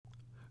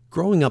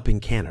Growing up in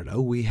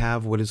Canada, we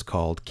have what is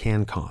called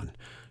CanCon,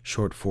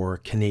 short for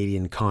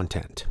Canadian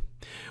Content.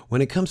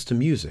 When it comes to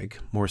music,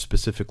 more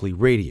specifically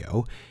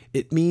radio,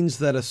 it means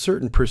that a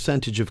certain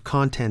percentage of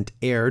content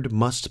aired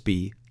must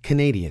be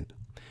Canadian.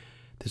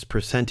 This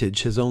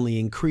percentage has only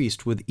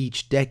increased with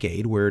each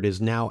decade, where it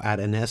is now at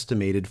an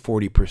estimated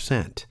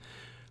 40%.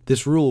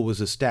 This rule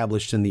was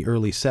established in the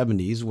early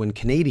 70s when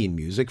Canadian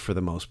music, for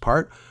the most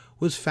part,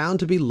 was found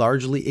to be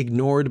largely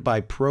ignored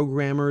by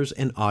programmers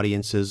and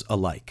audiences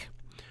alike.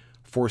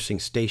 Forcing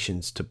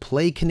stations to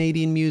play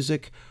Canadian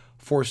music,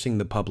 forcing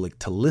the public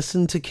to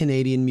listen to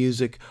Canadian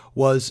music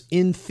was,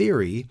 in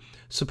theory,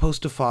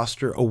 supposed to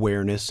foster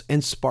awareness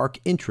and spark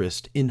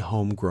interest in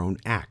homegrown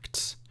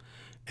acts.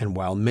 And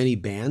while many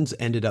bands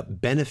ended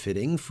up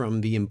benefiting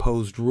from the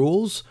imposed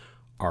rules,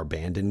 our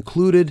band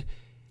included,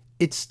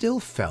 it still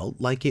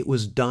felt like it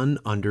was done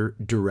under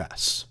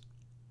duress.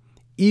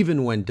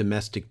 Even when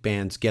domestic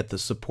bands get the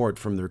support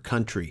from their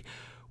country,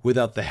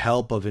 without the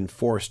help of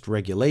enforced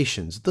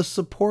regulations, the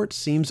support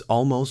seems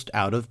almost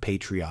out of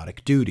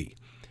patriotic duty.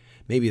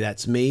 Maybe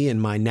that's me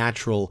and my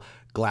natural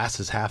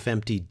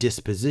glass-is-half-empty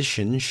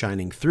disposition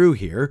shining through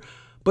here,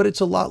 but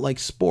it's a lot like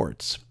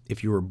sports.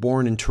 If you were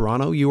born in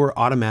Toronto, you are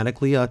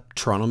automatically a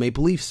Toronto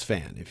Maple Leafs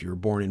fan. If you were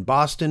born in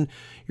Boston,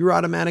 you're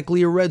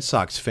automatically a Red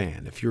Sox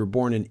fan. If you were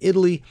born in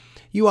Italy,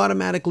 you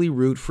automatically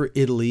root for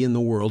Italy in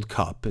the World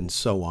Cup, and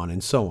so on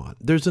and so on.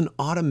 There's an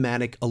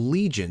automatic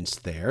allegiance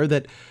there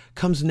that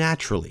comes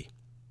naturally.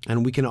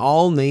 And we can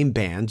all name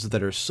bands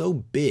that are so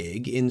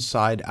big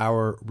inside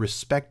our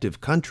respective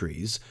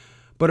countries,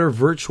 but are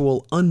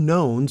virtual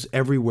unknowns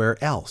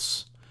everywhere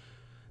else.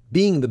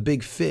 Being the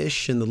big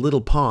fish in the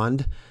little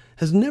pond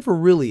has never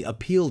really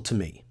appealed to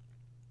me,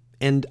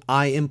 and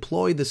I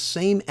employ the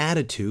same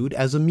attitude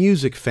as a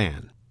music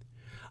fan.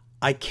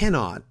 I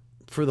cannot,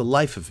 for the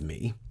life of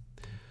me,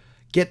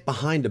 get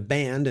behind a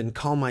band and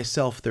call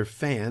myself their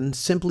fan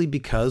simply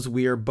because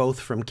we are both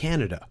from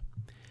Canada.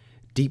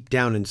 Deep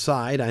down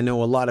inside, I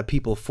know a lot of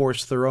people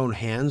force their own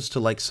hands to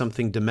like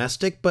something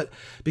domestic, but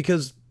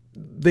because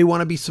they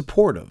want to be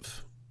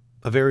supportive.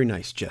 A very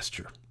nice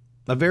gesture.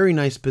 A very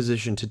nice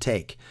position to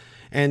take.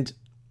 And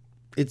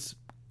it's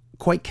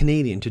quite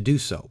Canadian to do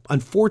so.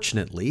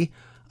 Unfortunately,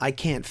 I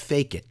can't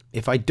fake it.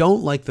 If I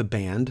don't like the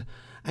band,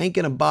 I ain't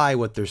going to buy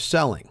what they're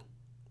selling.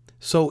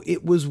 So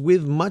it was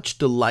with much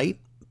delight,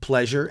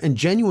 pleasure, and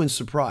genuine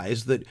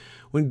surprise that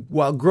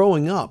while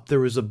growing up, there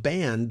was a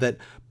band that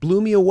blew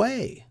me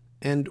away.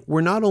 And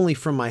were not only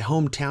from my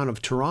hometown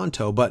of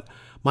Toronto, but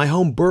my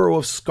home borough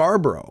of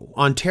Scarborough,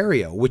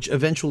 Ontario, which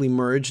eventually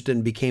merged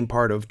and became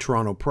part of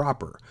Toronto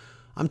proper.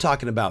 I'm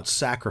talking about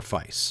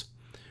Sacrifice.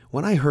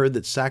 When I heard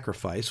that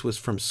Sacrifice was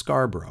from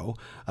Scarborough,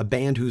 a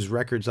band whose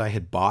records I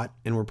had bought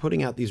and were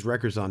putting out these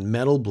records on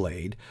Metal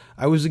Blade,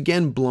 I was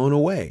again blown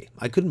away.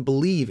 I couldn't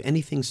believe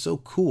anything so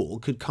cool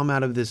could come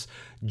out of this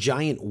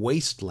giant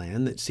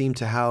wasteland that seemed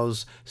to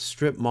house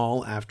strip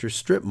mall after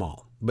strip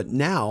mall. But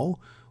now,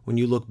 when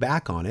you look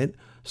back on it,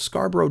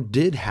 Scarborough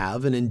did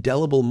have an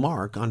indelible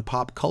mark on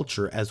pop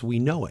culture as we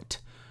know it.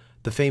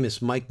 The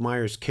famous Mike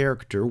Myers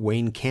character,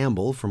 Wayne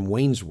Campbell from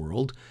Wayne's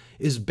World,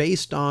 is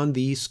based on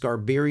the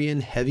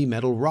Scarboroughian heavy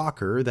metal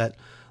rocker that,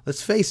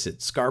 let's face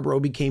it, Scarborough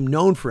became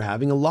known for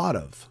having a lot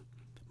of.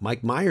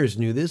 Mike Myers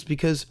knew this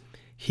because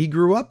he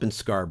grew up in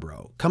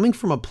Scarborough. Coming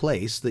from a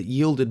place that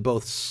yielded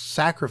both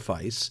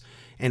Sacrifice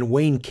and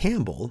Wayne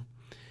Campbell,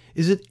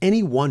 is it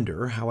any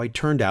wonder how I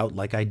turned out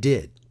like I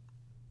did?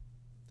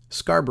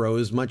 Scarborough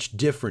is much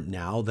different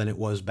now than it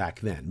was back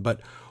then,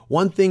 but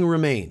one thing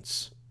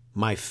remains: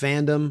 my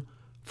fandom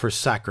for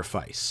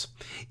Sacrifice.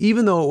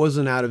 Even though it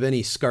wasn't out of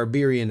any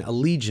Scarboroughian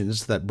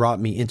allegiance that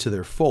brought me into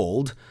their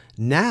fold,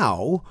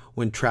 now,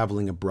 when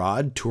traveling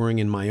abroad, touring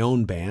in my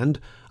own band,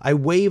 I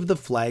wave the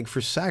flag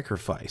for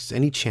Sacrifice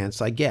any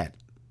chance I get.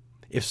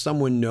 If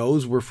someone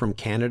knows we're from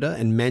Canada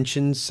and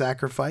mentions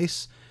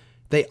Sacrifice,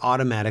 they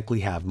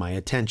automatically have my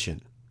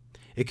attention.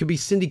 It could be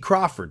Cindy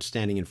Crawford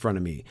standing in front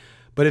of me,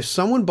 but if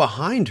someone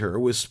behind her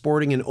was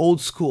sporting an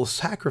old school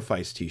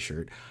Sacrifice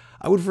t-shirt,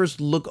 I would first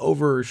look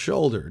over her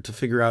shoulder to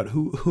figure out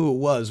who it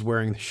was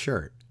wearing the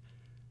shirt.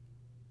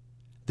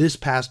 This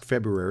past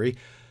February,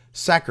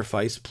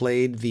 Sacrifice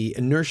played the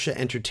Inertia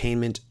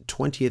Entertainment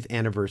 20th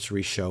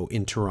anniversary show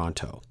in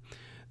Toronto.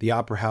 The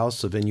Opera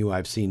House, a venue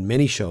I've seen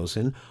many shows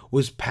in,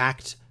 was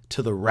packed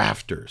to the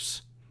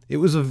rafters. It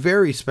was a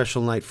very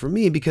special night for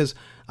me because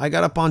I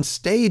got up on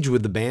stage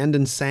with the band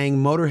and sang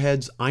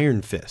Motorhead's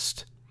Iron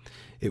Fist.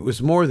 It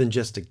was more than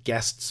just a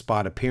guest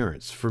spot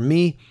appearance. For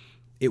me,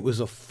 it was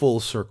a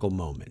full circle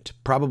moment.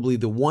 Probably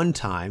the one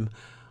time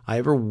I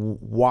ever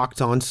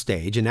walked on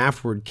stage and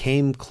afterward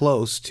came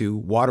close to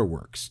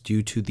waterworks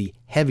due to the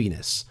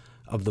heaviness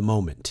of the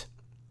moment.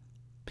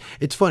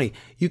 It's funny,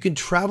 you can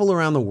travel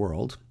around the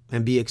world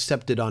and be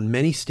accepted on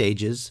many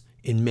stages,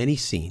 in many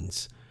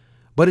scenes,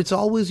 but it's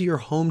always your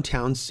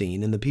hometown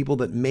scene and the people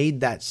that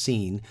made that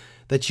scene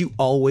that you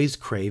always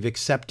crave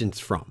acceptance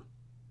from.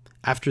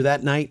 After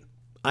that night,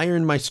 I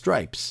earned my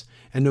stripes,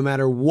 and no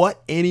matter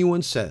what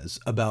anyone says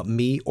about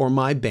me or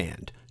my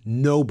band,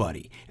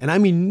 nobody, and I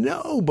mean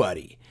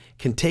nobody,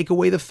 can take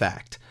away the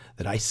fact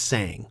that I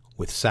sang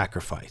with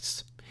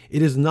sacrifice.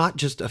 It is not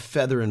just a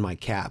feather in my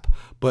cap,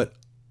 but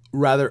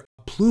rather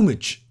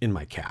plumage in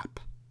my cap.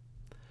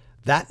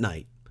 That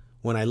night,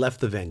 when I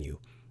left the venue,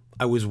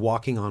 I was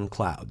walking on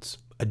clouds,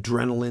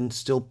 adrenaline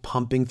still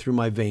pumping through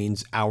my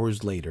veins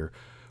hours later,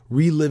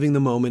 reliving the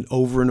moment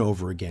over and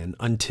over again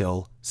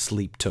until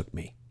sleep took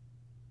me.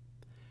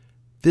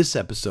 This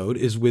episode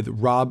is with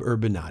Rob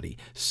Urbanati,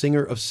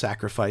 singer of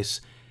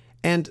Sacrifice,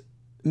 and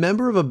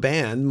member of a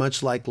band,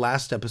 much like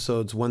last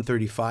episode's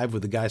 135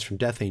 with the guys from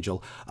Death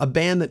Angel, a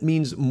band that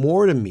means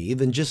more to me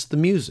than just the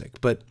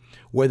music, but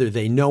whether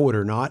they know it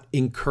or not,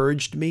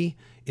 encouraged me,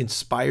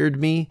 inspired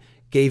me,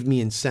 gave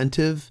me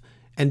incentive,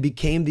 and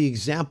became the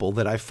example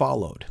that I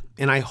followed.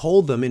 And I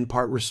hold them in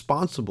part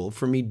responsible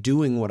for me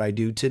doing what I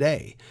do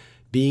today,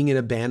 being in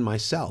a band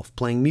myself,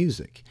 playing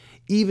music.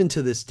 Even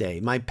to this day,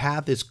 my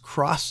path is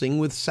crossing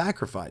with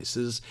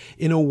Sacrifices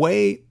in a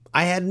way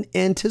I hadn't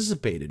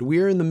anticipated. We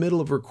are in the middle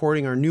of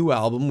recording our new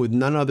album with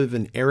none other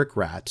than Eric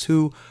Ratz,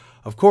 who,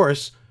 of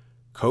course,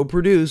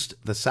 co-produced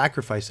the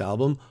Sacrifice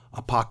album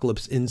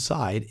Apocalypse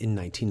Inside in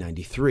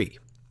 1993.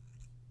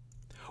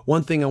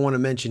 One thing I want to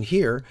mention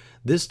here,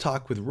 this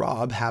talk with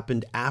Rob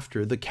happened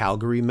after the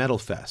Calgary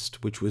Metalfest,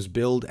 which was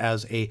billed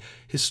as a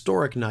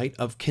historic night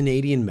of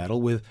Canadian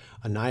metal with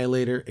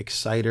Annihilator,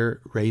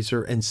 Exciter,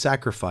 Razor, and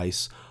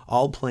Sacrifice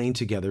all playing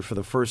together for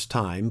the first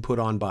time, put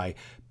on by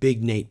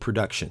Big Nate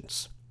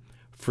Productions.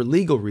 For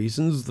legal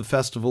reasons, the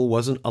festival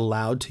wasn't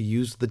allowed to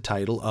use the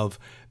title of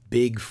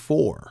Big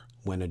Four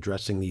when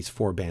addressing these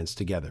four bands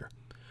together.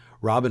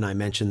 Rob and I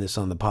mentioned this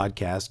on the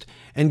podcast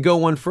and go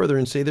one further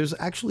and say there's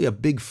actually a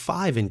Big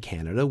Five in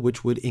Canada,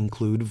 which would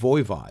include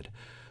Voivod.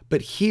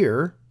 But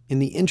here, in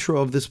the intro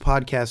of this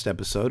podcast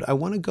episode, I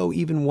want to go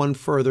even one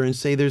further and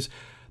say there's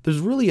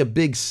really a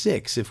Big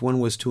Six if one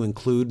was to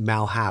include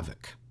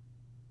Malhavoc.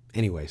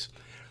 Anyways,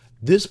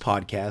 this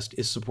podcast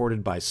is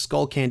supported by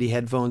Skull Candy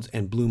headphones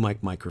and Blue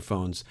Mic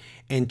microphones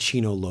and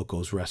Chino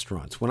Locos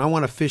restaurants. When I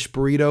want a fish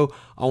burrito,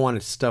 I want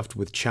it stuffed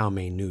with chow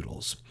mein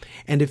noodles.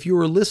 And if you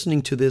are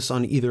listening to this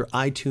on either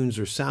iTunes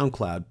or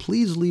SoundCloud,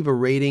 please leave a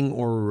rating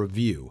or a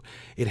review.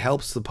 It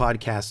helps the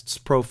podcast's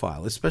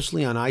profile,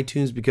 especially on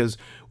iTunes, because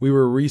we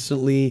were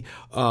recently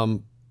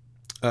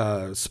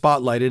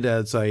spotlighted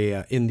as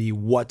in the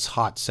What's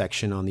Hot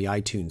section on the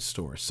iTunes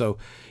store. So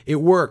it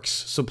works.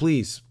 So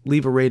please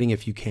leave a rating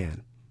if you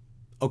can.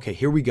 Okay,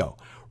 here we go.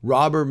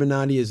 Rob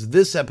Urbanati is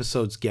this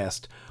episode's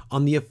guest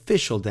on the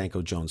official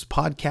Danko Jones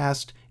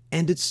podcast,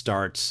 and it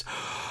starts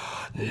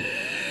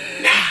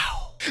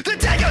now. The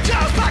Danko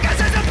Jones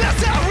podcast is the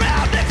best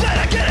around. Nick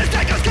Flanagan is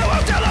Danko's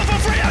co-host. Hello for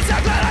free on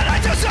SoundCloud and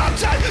iTunes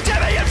sometimes.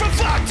 Jamie in from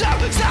Fucked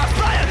Up. Stop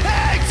playing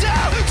Hang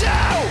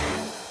Down.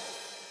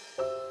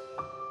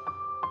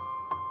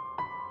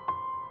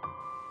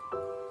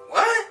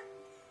 What?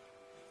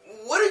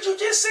 What did you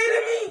just say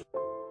to me?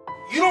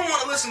 You don't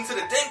want to listen to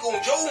the Danko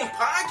Jones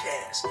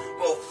podcast?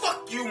 Well,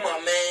 fuck you,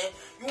 my man.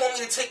 You want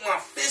me to take my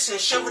fist and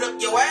shove it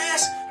up your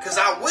ass? Cause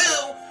I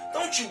will.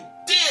 Don't you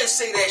dare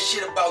say that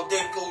shit about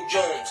Danko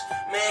Jones.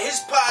 Man,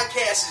 his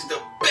podcast is the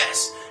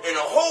best in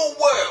the whole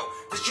world.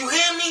 Did you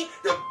hear me?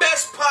 The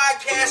best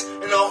podcast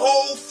in the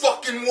whole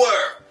fucking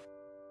world.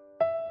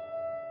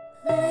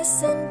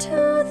 Listen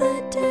to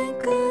the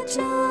Danko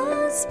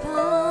Jones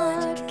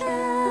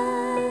podcast.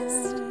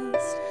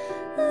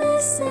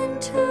 Listen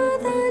to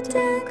the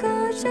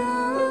Danko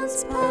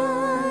Jones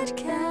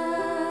podcast.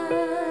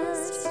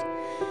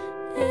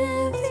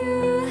 If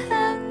you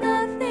have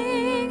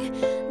nothing,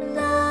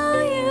 now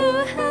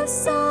you have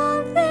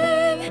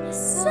something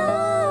to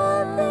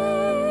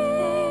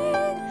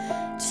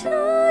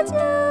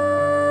do.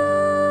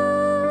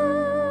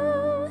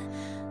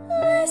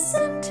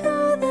 Listen to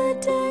the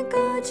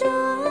Danko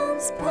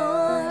Jones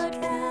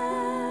podcast.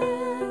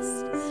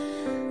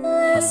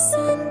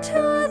 Listen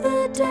to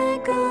the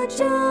Danko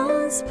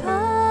Jones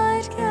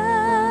podcast.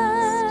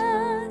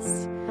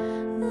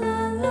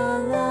 La la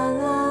la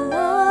la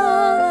la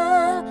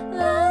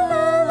la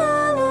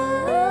la la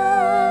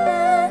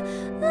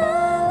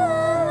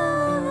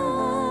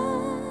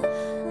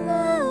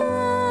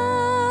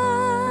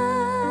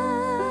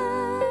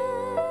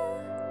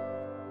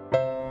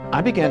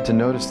I began to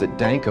notice that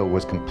Danko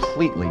was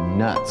completely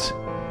nuts.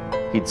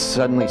 He'd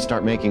suddenly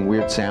start making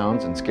weird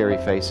sounds and scary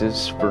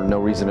faces for no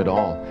reason at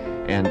all.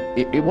 And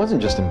it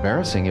wasn't just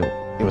embarrassing,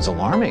 it was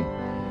alarming.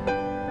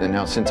 And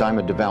now, since I'm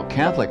a devout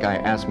Catholic, I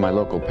asked my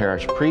local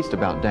parish priest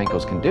about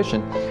Danko's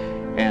condition,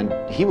 and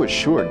he was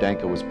sure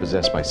Danko was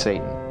possessed by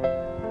Satan.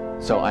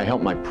 So I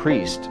helped my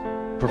priest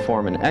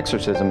perform an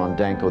exorcism on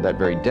Danko that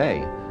very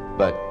day,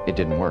 but it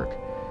didn't work.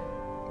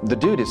 The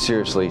dude is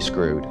seriously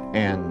screwed,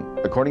 and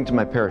according to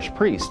my parish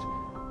priest,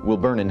 will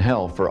burn in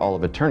hell for all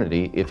of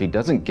eternity if he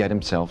doesn't get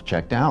himself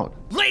checked out.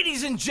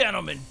 Ladies and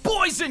gentlemen,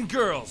 boys and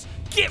girls,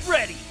 get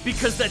ready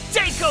because the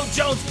Danko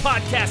Jones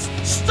podcast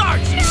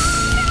starts now!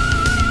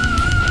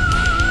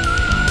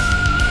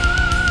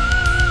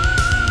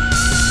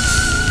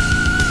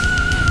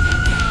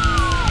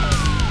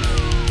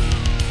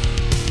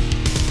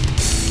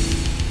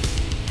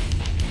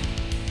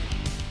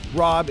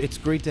 Rob, it's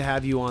great to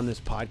have you on this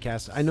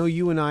podcast. I know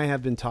you and I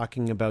have been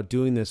talking about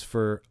doing this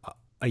for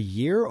a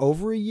year,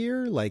 over a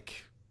year,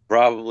 like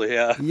probably,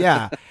 yeah.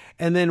 Yeah.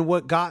 And then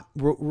what got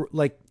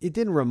like, it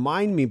didn't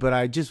remind me, but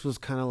I just was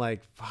kind of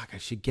like, fuck, I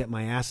should get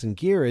my ass in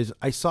gear, is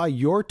I saw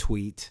your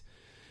tweet,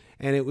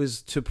 and it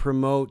was to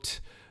promote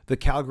the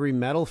Calgary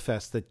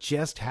Metalfest that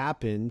just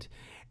happened,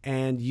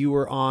 and you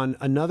were on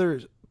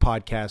another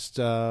podcast.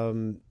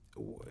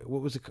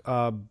 What was it?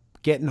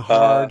 Getting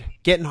hard.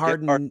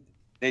 In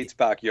Nate's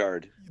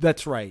backyard.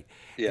 That's right.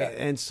 Yeah.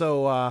 And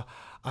so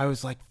I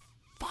was like,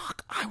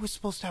 fuck, I was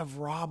supposed to have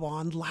Rob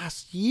on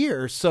last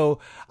year. So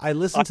I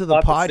listened to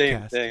the podcast. The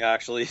same thing,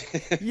 actually.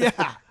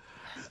 Yeah.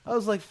 I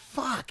was like,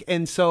 fuck.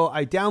 And so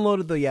I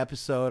downloaded the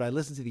episode. I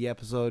listened to the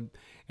episode,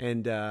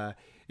 and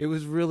it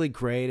was really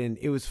great, and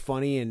it was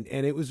funny, and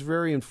it was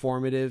very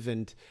informative.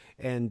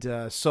 And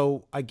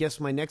so I guess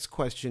my next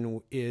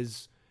question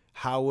is,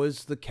 how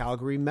was the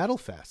Calgary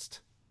Metalfest?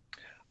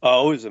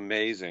 Oh, it was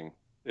amazing.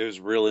 It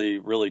was really,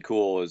 really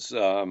cool. It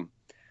was,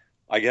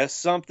 I guess,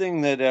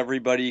 something that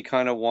everybody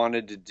kind of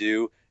wanted to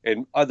do,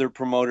 and other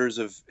promoters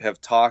have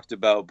talked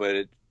about, but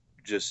it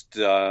just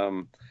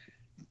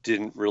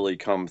didn't really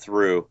come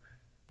through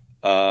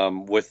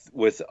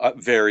with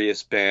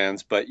various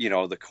bands. But, you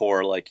know, the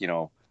core, like, you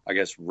know, I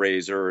guess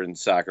Razor and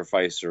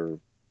Sacrifice are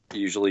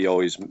usually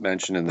always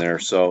mentioned in there.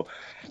 So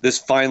this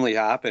finally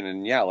happened.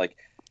 And yeah, like,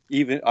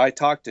 even I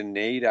talked to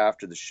Nate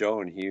after the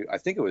show, and I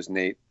think it was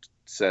Nate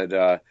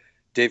said,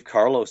 Dave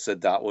Carlos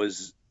said that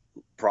was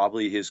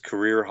probably his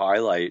career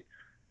highlight,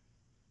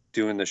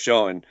 doing the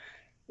show. And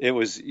it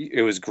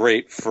was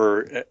great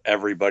for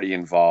everybody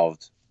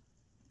involved.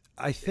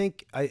 I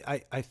think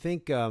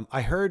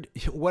I heard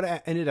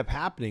what ended up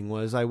happening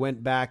was I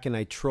went back and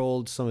I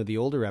trolled some of the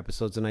older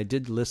episodes, and I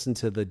did listen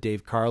to the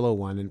Dave Carlo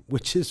one,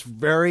 which is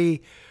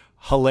very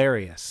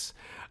hilarious.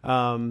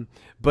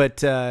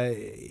 But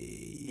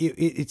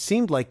it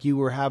seemed like you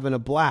were having a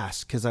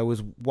blast, because I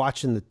was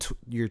watching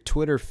your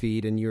Twitter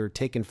feed, and you were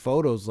taking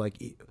photos. Like,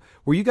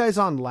 were you guys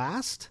on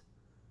last?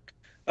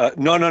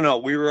 No.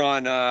 We were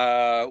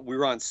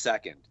on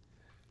second.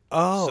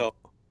 Oh. So,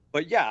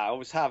 but yeah, I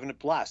was having a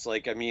blast.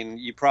 Like, I mean,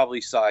 you probably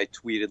saw I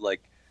tweeted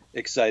like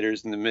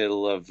Exciters in the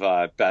middle of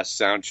best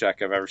sound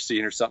check I've ever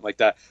seen, or something like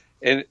that.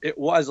 And it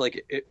was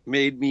like, it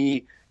made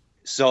me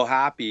so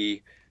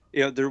happy.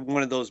 You know, they're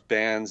one of those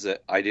bands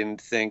that I didn't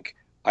think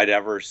I'd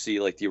ever see,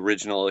 like the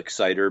original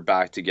Exciter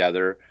back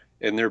together.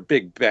 And they're a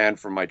big band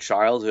from my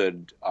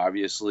childhood,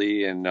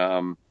 obviously. And,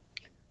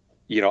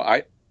 you know,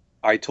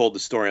 I told the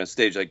story on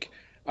stage, like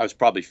I was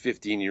probably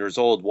 15 years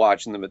old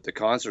watching them at the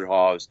concert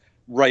hall. I was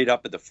right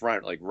up at the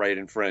front, like right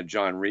in front of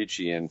John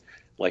Ricci. And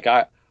like,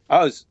 it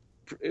was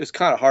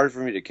kind of hard for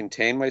me to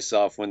contain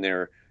myself when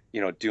they're, you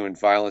know, doing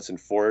Violence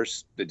and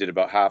Force. They did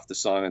about half the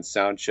song on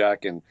sound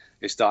check, and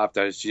they stopped.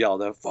 I just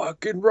yelled,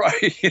 "Fucking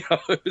right!" You know,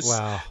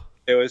 wow,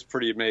 it was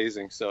pretty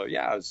amazing. So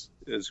yeah, it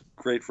was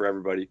great for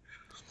everybody.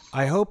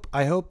 I hope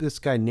this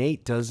guy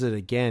Nate does it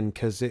again,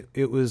 because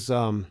it was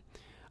I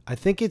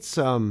think it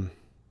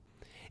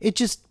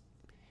just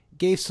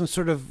gave some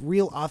sort of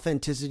real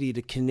authenticity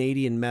to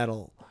Canadian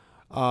metal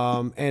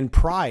and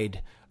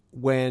pride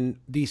when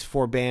these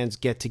four bands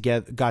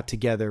got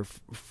together.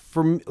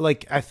 From,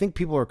 like, I think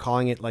people are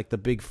calling it like the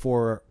big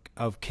four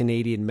of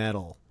Canadian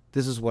metal.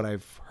 This is what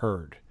I've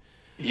heard.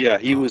 Yeah,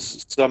 he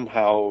was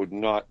somehow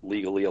not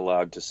legally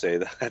allowed to say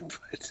that.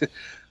 But,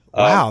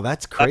 wow,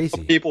 that's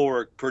crazy. People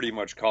were pretty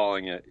much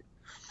calling it.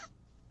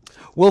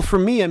 Well, for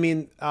me, I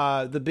mean,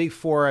 the big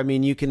four, I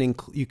mean, you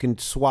can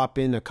swap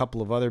in a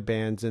couple of other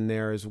bands in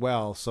there as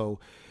well. So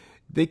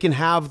they can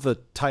have the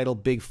title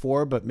Big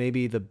Four, but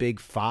maybe the Big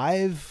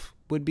Five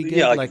would be good.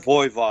 Yeah, like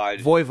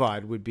Voivod.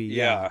 Voivod would be,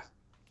 yeah.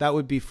 That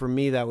would be, for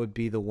me, that would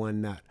be the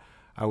one that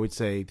I would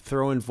say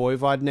throw in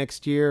Voivod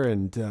next year,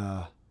 and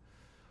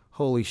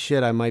holy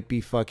shit, I might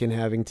be fucking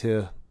having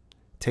to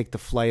take the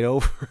flight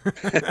over.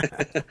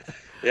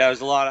 Yeah, there's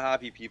a lot of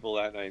happy people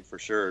that night for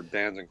sure,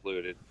 bands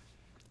included.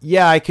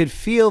 Yeah, I could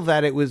feel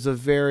that it was a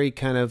very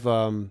kind of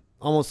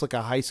almost like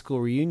a high school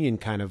reunion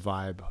kind of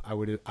vibe,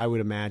 I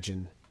would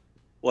imagine.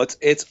 Well,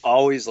 it's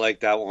always like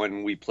that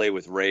when we play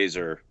with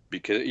Razor,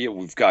 because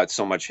we've got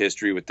so much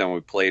history with them. We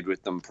played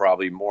with them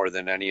probably more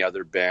than any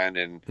other band,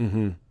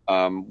 and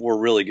we're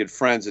really good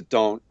friends that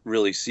don't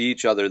really see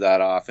each other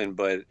that often.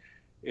 But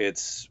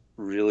it's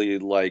really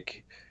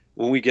like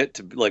when we get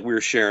to, like, we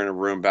were sharing a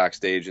room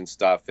backstage and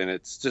stuff, and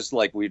it's just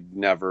like we'd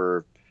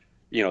never,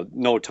 you know,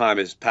 no time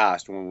has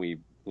passed when we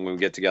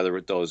get together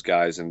with those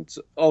guys, and it's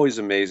always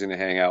amazing to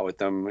hang out with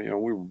them. You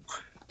know,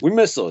 we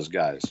miss those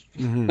guys.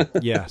 Mm-hmm.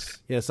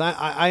 Yes,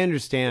 I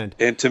understand.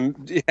 And to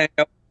hang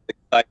out with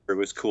Exciter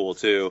was cool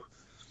too.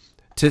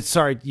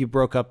 Sorry, you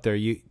broke up there.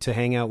 To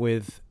hang out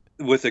with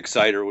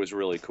Exciter was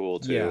really cool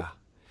too. Yeah,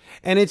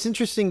 and it's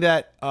interesting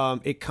that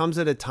it comes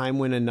at a time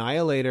when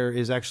Annihilator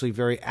is actually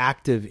very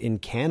active in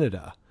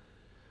Canada.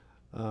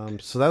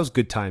 So that was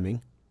good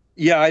timing.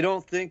 Yeah, I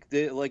don't think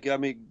they, like, I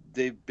mean,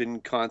 they've been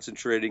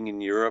concentrating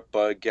in Europe,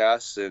 I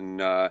guess, and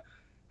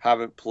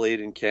haven't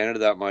played in Canada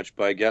that much,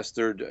 but I guess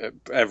they're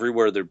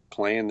everywhere they're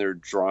playing, they're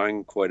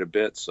drawing quite a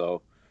bit.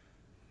 So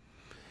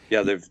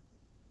yeah,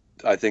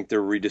 I think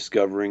they're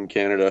rediscovering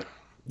Canada.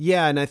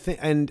 Yeah, and I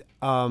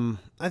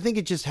think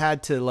it just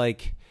had to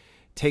like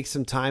take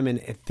some time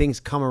and things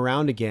come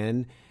around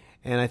again.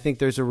 And I think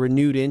there's a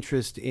renewed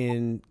interest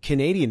in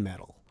Canadian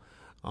metal.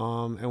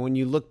 And when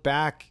you look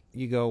back,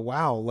 you go,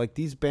 wow, like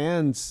these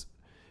bands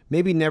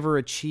maybe never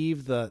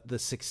achieved the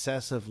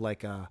success of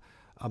like a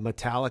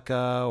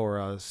Metallica or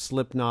a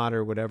Slipknot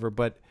or whatever,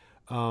 but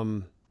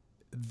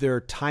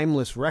they're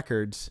timeless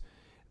records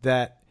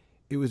that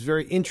it was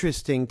very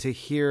interesting to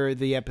hear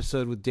the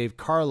episode with Dave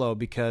Carlo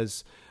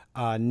because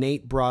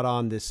Nate brought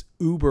on this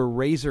uber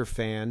Razor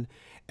fan,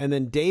 and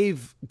then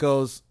Dave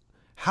goes,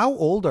 "How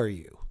old are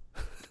you?"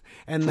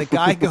 And the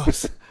guy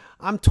goes,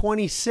 "I'm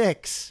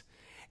 26."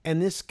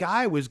 And this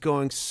guy was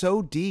going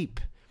so deep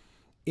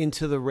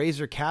into the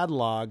Razor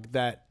catalog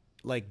that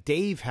like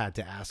Dave had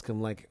to ask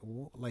him like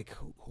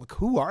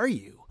who are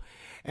you?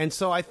 And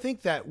so I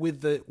think that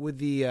with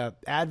the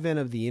advent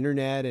of the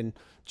internet and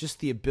just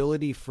the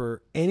ability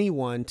for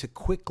anyone to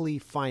quickly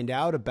find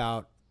out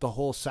about the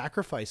whole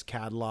Sacrifice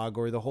catalog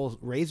or the whole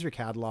Razor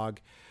catalog,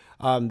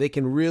 they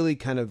can really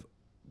kind of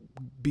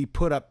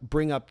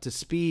bring up to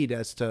speed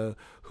as to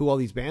who all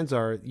these bands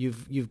are.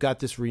 You've got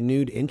this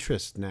renewed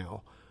interest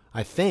now.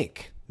 I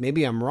think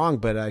maybe I'm wrong,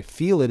 but I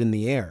feel it in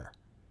the air.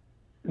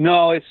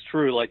 No, it's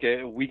true. Like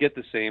we get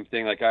the same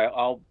thing. Like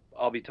I'll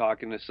be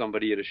talking to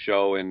somebody at a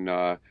show and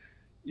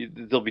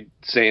they'll be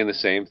saying the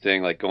same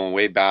thing, like going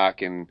way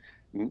back and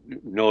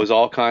knows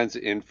all kinds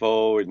of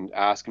info and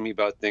asking me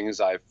about things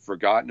I've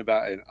forgotten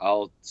about. And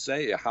I'll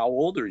say, "How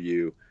old are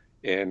you?"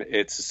 And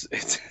it's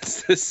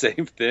the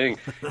same thing.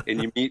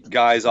 And you meet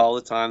guys all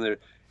the time that,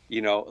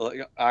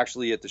 like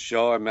actually at the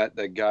show, I met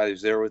that guy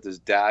who's there with his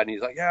dad, and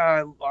he's like,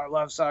 "Yeah, I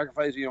love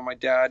Sacrifice. My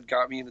dad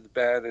got me into the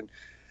band," and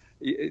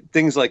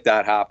things like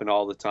that happen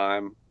all the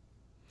time.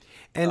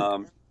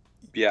 And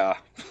yeah,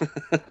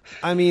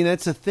 I mean,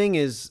 that's the thing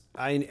is,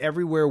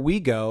 everywhere we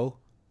go,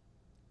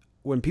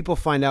 when people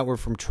find out we're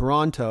from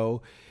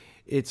Toronto,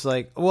 it's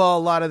like, well, a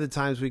lot of the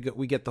times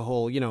we get the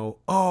whole,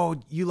 "Oh,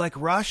 you like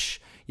Rush?"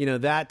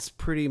 That's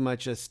pretty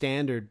much a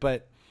standard,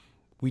 but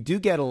we do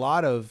get a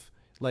lot of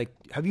like,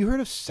 "Have you heard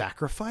of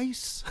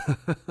Sacrifice?"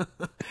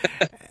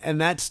 And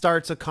that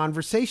starts a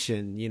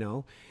conversation,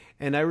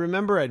 And I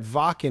remember at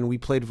Wacken, we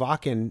played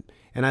Wacken,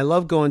 and I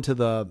love going to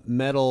the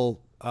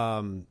metal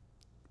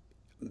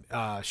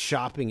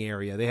shopping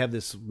area. They have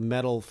this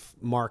metal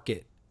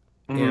market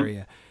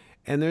area,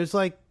 and there's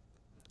like,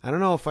 I don't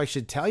know if I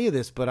should tell you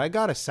this, but I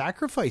got a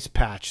Sacrifice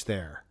patch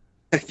there.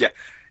 Yeah,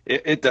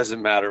 it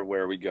doesn't matter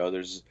where we go.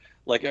 There's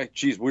like,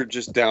 geez, we're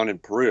just down in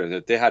Peru,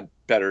 that they had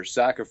better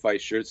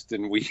Sacrifice shirts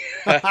than we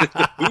had at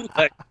the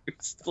bootleg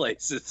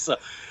places. So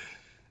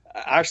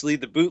actually,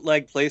 the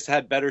bootleg place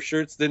had better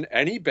shirts than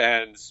any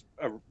band's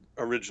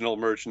original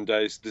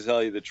merchandise, to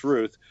tell you the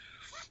truth.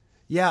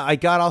 Yeah, I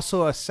got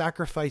also a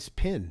Sacrifice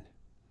pin.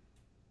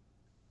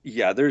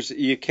 Yeah,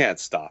 you can't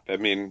stop. I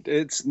mean,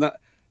 it's not.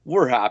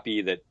 We're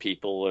happy that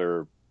people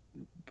are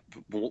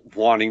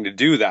wanting to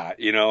do that.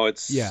 It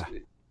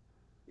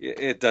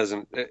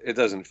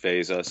doesn't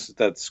faze us.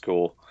 That's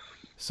cool.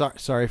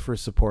 Sorry for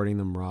supporting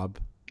them, Rob,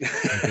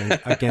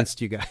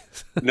 against you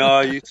guys. No,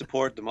 you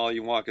support them all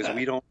you want, because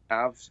we don't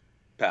have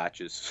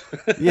patches.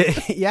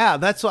 yeah.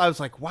 That's why I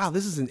was like, wow,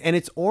 this isn't, and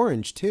it's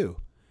orange too.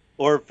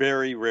 Or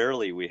very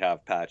rarely we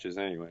have patches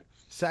anyway.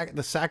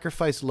 The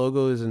Sacrifice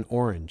logo is an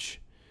orange.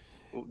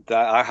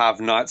 I have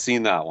not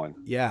seen that one.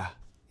 Yeah.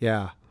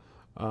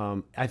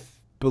 I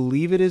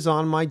believe it is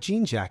on my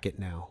jean jacket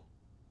now.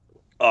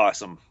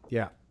 Awesome.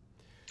 Yeah.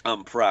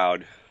 I'm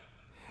proud.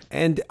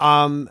 And,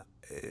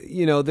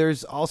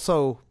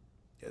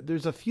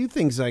 there's a few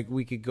things like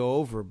we could go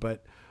over,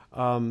 but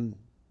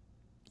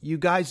you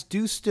guys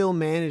do still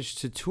manage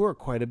to tour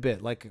quite a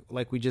bit.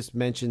 Like we just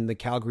mentioned, the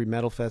Calgary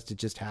Metalfest, it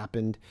just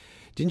happened.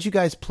 Didn't you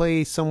guys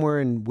play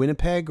somewhere in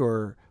Winnipeg,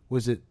 or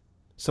was it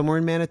somewhere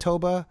in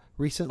Manitoba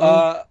recently?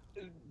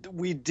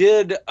 We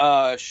did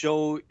a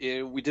show.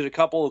 We did a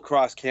couple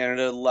across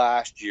Canada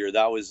last year.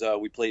 That was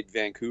we played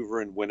Vancouver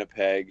and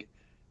Winnipeg.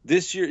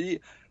 This year,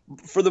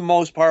 for the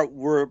most part,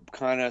 we're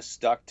kind of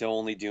stuck to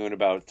only doing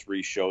about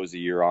 3 shows a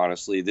year,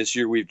 honestly. This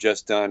year we've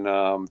just done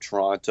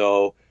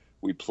Toronto.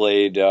 We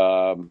played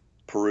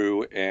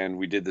Peru, and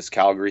we did this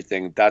Calgary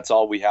thing. That's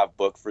all we have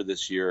booked for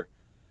this year.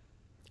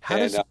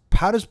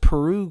 How does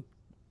Peru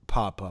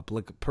pop up?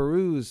 Like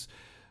Peru's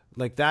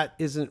like, that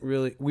isn't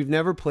really, we've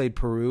never played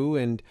Peru,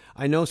 and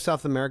I know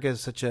South America is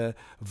such a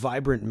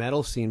vibrant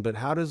metal scene, but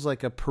how does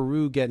like a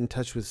Peru get in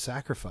touch with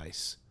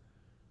Sacrifice?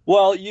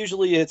 Well,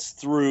 usually it's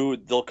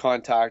they'll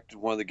contact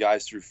one of the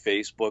guys through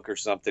Facebook or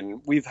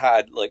something. We've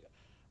had like,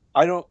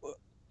 I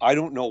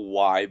don't know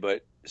why,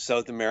 but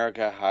South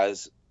America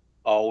has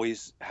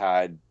always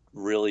had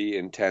really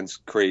intense,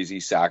 crazy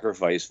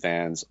Sacrifice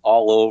fans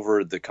all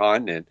over the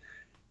continent,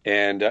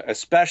 and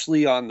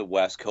especially on the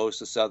west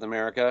coast of South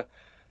America.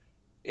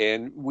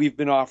 And we've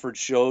been offered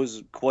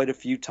shows quite a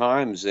few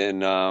times,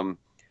 and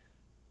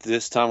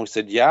this time we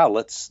said, yeah,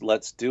 let's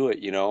do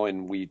it,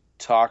 and we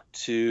talked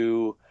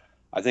to,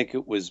 I think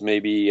it was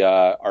maybe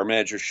our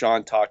manager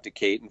Sean talked to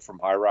Caton from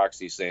High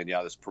Roxy saying,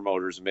 yeah, this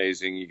promoter's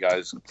amazing. You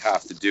guys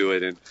have to do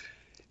it.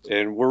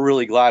 And we're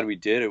really glad we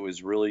did. It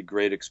was really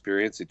great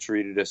experience. They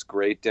treated us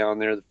great down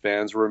there. The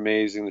fans were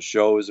amazing. The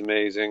show was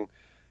amazing.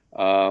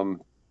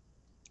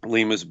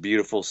 Lima's a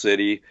beautiful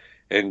city.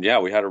 And yeah,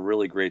 we had a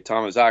really great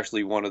time. It was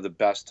actually one of the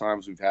best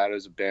times we've had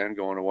as a band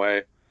going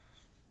away.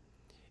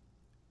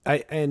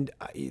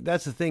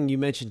 That's the thing. You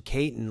mentioned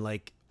Caton,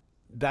 like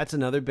that's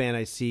another band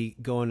I see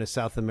going to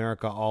South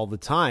America all the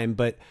time.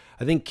 But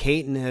I think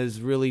Caton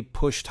has really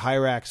pushed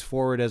Hyrax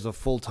forward as a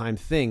full-time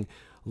thing.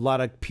 A lot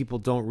of people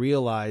don't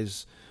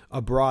realize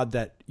abroad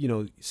that,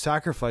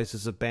 Sacrifice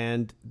is a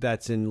band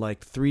that's in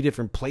like 3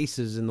 different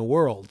places in the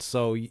world.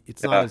 So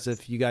it's not as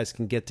if you guys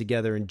can get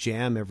together and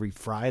jam every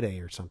Friday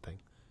or something.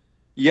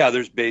 Yeah,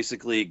 there's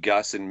basically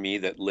Gus and me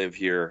that live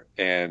here,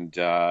 and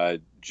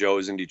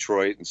Joe's in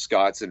Detroit and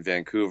Scott's in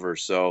Vancouver.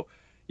 So,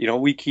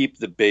 we keep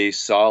the base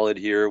solid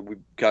here.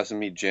 Gus and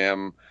me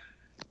jam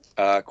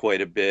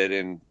quite a bit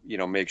and,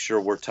 make sure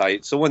we're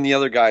tight. So when the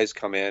other guys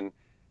come in,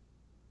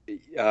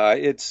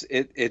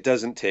 it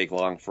doesn't take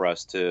long for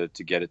us to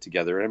get it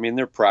together. I mean,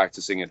 they're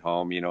practicing at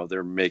home,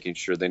 they're making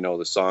sure they know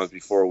the songs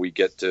before we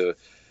get to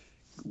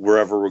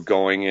wherever we're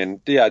going. And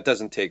yeah, it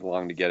doesn't take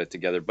long to get it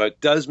together, but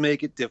it does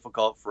make it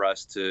difficult for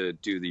us to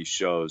do these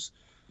shows.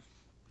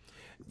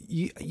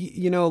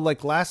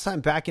 Like last time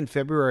back in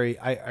February,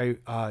 I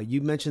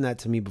you mentioned that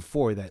to me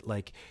before, that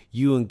like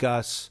you and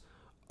Gus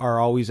are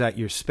always at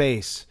your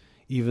space,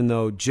 even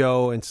though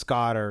Joe and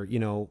Scott are,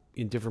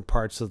 in different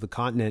parts of the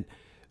continent.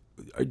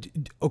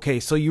 Okay,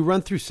 so you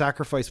run through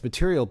Sacrifice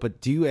material,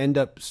 but do you end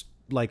up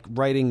like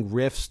writing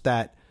riffs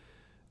that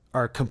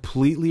are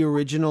completely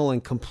original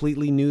and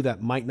completely new that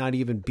might not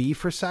even be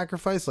for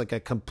Sacrifice, like a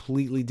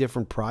completely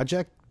different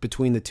project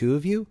between the two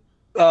of you?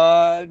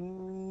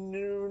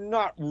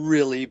 Not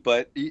really,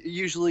 but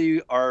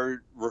usually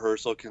our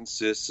rehearsal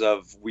consists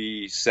of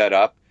we set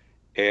up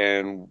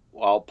and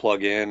I'll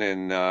plug in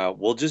and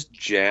we'll just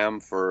jam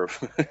for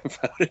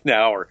about an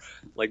hour,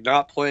 like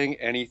not playing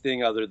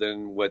anything other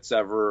than what's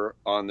ever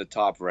on the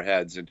top of our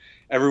heads. And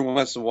every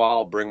once in a while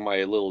I'll bring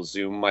my little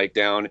Zoom mic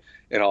down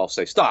and I'll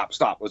say, stop,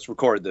 let's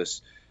record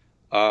this.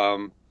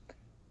 And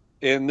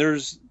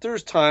there's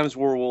times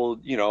where we'll,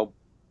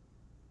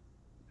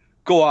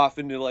 go off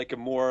into like a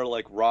more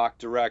like rock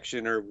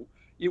direction, or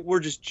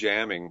we're just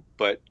jamming,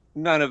 but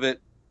none of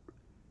it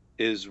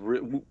is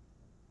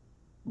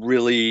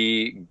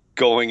really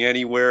going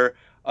anywhere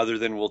other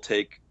than we'll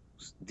take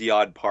the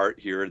odd part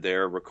here or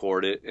there,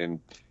 record it, and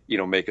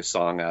make a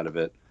song out of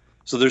it.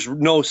 So there's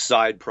no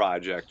side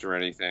project or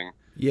anything.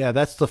 Yeah,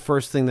 that's the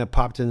first thing that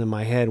popped into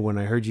my head when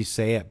I heard you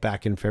say it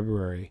back in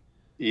February.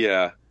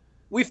 Yeah,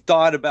 we've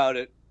thought about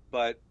it,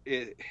 but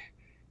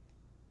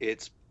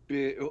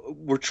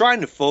we're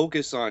trying to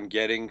focus on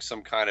getting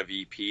some kind of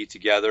EP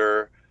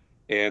together,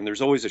 and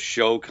there's always a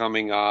show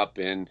coming up,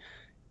 and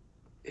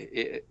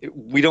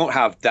we don't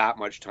have that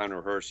much time to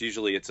rehearse.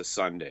 Usually it's a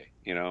Sunday,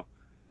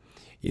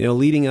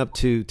 leading up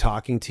to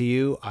talking to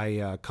you,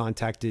 I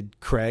contacted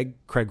Craig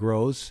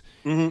Rose,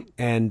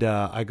 and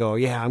I go,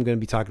 yeah, I'm going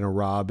to be talking to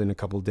Rob in a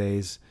couple of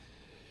days.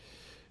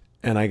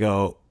 And I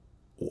go,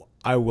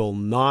 I will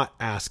not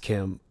ask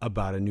him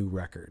about a new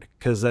record,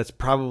 because that's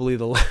probably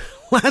the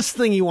last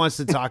thing he wants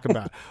to talk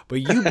about.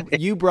 But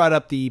you brought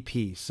up the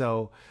EP,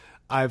 so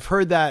I've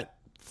heard that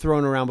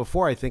thrown around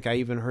before. I think I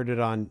even heard it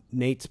on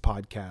Nate's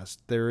podcast.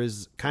 There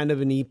is kind of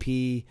an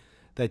EP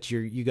that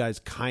you guys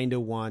kind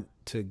of want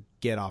to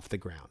get off the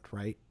ground,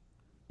 right?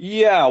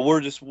 Yeah,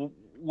 we're just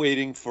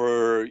waiting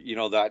for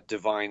that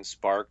divine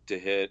spark to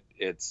hit.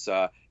 It's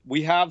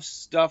we have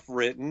stuff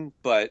written,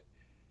 but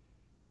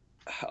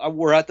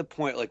we're at the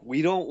point like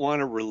we don't want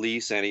to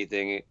release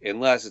anything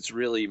unless it's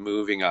really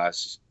moving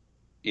us.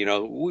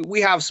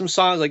 We have some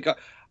songs, like I'm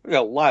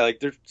gonna lie, like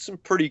there's some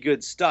pretty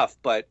good stuff,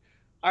 but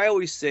I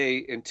always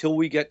say until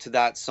we get to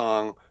that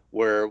song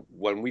where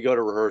when we go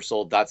to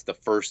rehearsal, that's the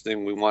first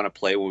thing we want to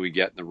play when we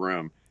get in the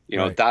room.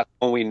 Right. That's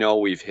when we know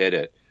we've hit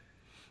it.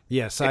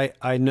 Yes, I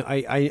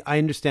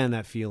understand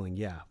that feeling.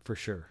 Yeah, for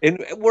sure.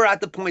 And we're at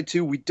the point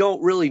too, we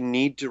don't really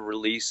need to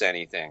release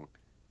anything.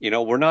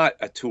 We're not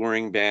a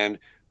touring band.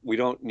 We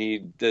don't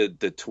need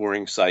the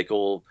touring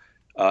cycle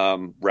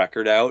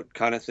record out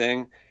kind of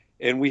thing.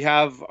 And we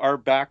have our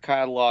back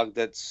catalog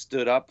that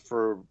stood up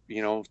for,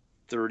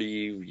 30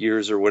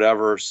 years or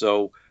whatever.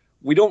 So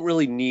we don't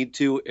really need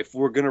to. If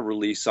we're going to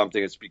release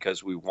something, it's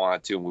because we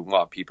want to and we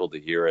want people to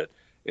hear it.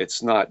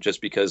 It's not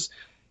just because,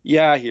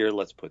 yeah, here,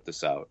 let's put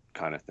this out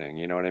kind of thing.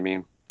 You know what I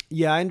mean?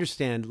 Yeah, I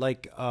understand.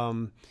 Like,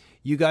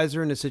 you guys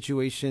are in a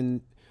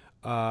situation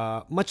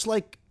much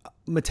like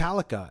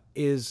Metallica.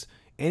 Is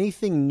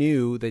anything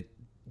new that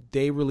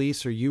they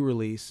release or you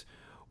release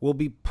will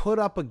be put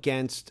up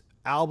against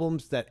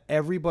albums that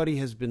everybody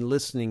has been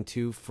listening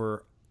to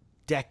for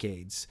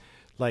decades,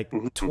 like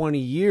 20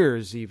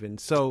 years even.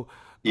 So,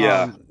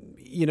 yeah.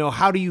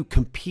 How do you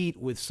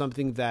compete with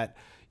something that,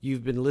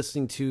 you've been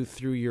listening to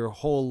through your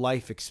whole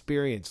life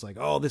experience. Like,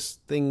 oh, this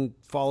thing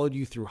followed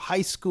you through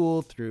high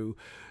school, through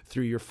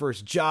your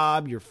first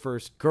job, your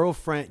first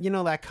girlfriend,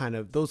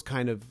 those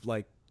kind of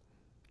like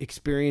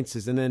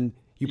experiences. And then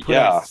you put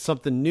out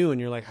something new and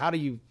you're like, how do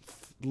you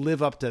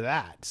live up to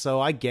that? So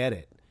I get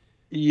it.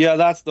 Yeah,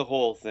 that's the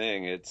whole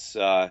thing. It's,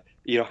 how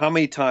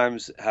many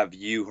times have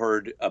you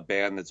heard a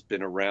band that's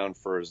been around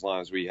for as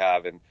long as we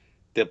have, and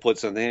they'll put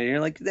something in and you're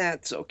like,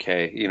 that's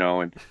okay,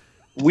 and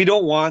we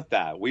don't want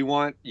that. We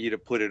want you to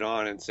put it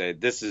on and say,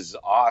 this is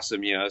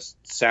awesome. It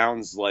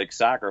sounds like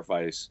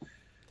Sacrifice.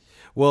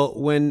 Well,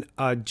 when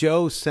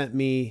Joe sent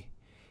me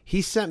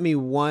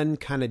one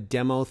kind of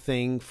demo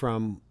thing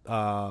from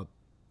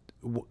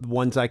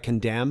Ones I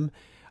Condemn.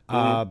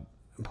 I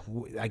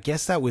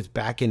guess that was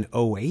back in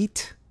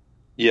 2008.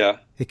 Yeah.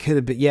 It could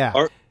have been, yeah.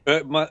 Or,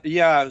 it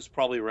was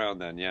probably around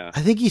then, yeah.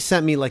 I think he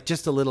sent me like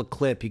just a little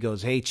clip. He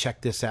goes, hey,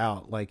 check this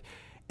out. Like,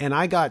 and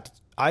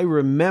I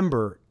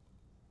remember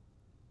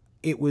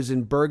it was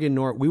in Bergen,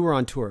 Norway. We were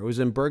on tour. It was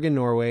in Bergen,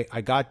 Norway.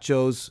 I got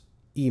Joe's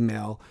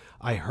email.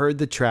 I heard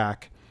the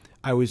track.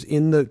 I was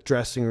in the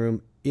dressing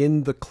room,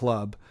 in the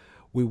club.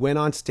 We went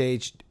on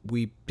stage.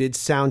 We did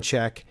sound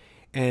check,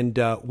 and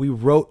we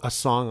wrote a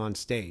song on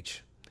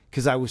stage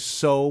because I was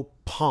so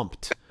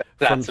pumped.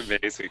 That's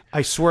amazing.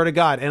 I swear to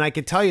God. And I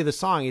can tell you the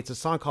song. It's a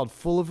song called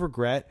Full of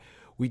Regret.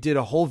 We did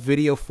a whole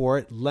video for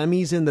it.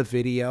 Lemmy's in the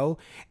video.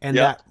 And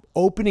that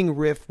opening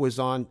riff was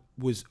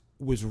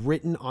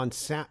written on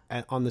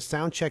the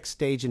sound check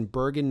stage in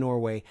Bergen,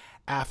 Norway,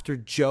 after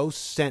Joe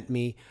sent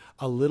me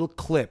a little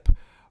clip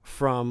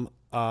from,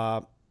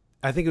 I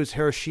think it was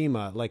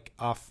Hiroshima, like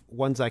off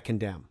Ones I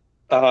Condemn.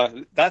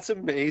 That's an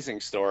amazing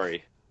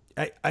story.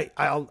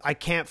 I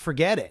can't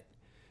forget it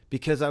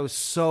because I was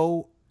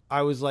so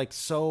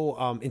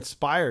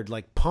inspired,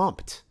 like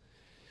pumped.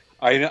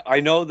 I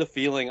know the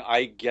feeling.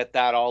 I get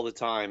that all the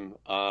time.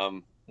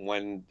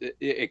 When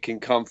it can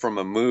come from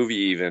a movie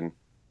even.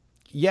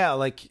 Yeah,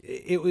 like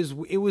it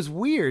was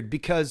weird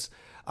because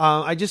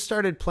I just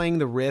started playing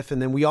the riff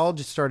and then we all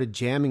just started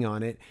jamming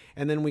on it.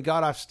 And then we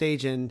got off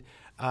stage and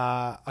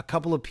a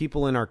couple of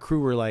people in our crew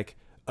were like,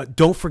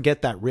 don't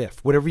forget that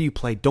riff. Whatever you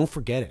play, don't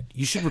forget it.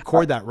 You should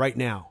record that right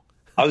now.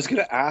 I was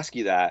going to ask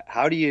you that.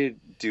 How do you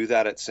do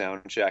that at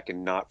sound check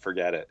and not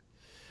forget it?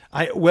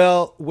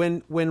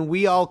 When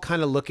we all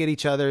kind of look at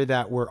each other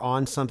that we're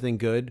on something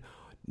good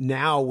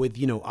now with,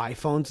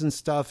 iPhones and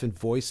stuff and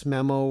voice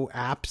memo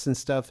apps and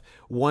stuff,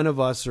 one of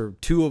us or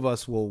two of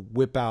us will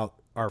whip out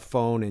our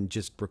phone and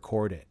just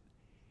record it.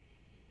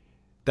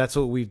 That's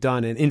what we've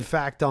done. And in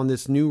fact, on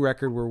this new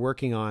record we're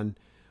working on,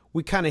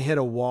 we kind of hit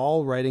a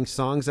wall writing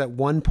songs at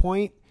one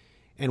point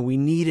and we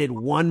needed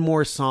one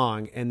more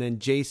song. And then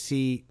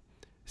JC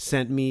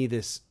sent me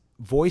this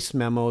voice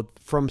memo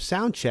from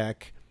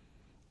Soundcheck.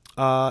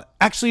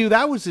 Actually,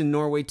 that was in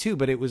Norway too,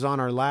 but it was on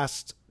our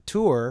last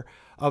tour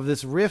of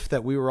this riff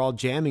that we were all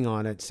jamming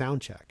on at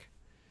Soundcheck.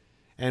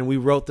 And we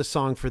wrote the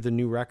song for the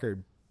new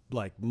record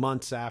like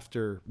months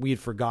after we had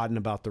forgotten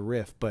about the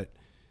riff, but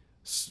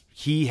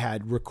he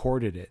had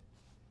recorded it.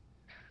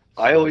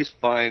 I always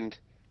find,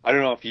 I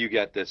don't know if you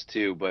get this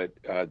too, but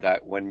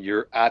that when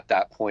you're at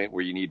that point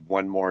where you need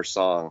one more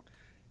song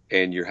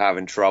and you're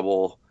having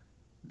trouble,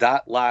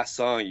 that last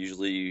song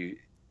usually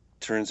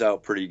turns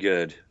out pretty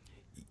good.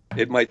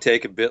 It might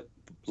take a bit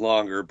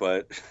longer,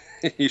 but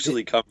it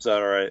usually comes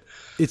out all right.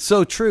 It's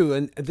so true.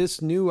 And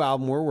this new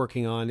album we're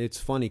working on, it's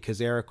funny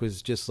because Eric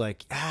was just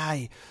like,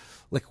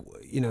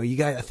 you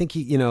guys, I think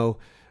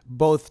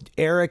both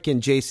Eric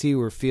and JC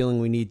were feeling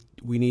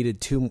we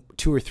needed two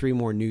or three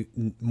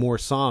more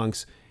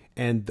songs,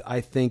 and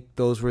I think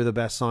those were the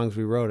best songs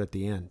we wrote at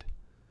the end.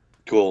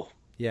 Cool.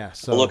 Yeah,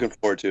 so I'm looking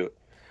forward to it.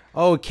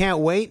 Oh, can't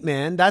wait,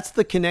 man. That's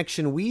the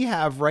connection we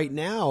have right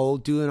now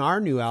doing our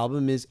new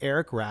album is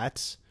Eric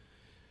Ratz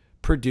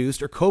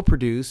produced or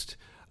co-produced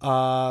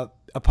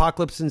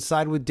Apocalypse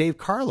Inside with Dave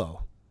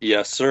Carlo.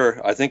 Yes,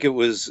 sir. I think it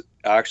was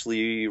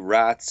actually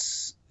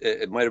Ratz.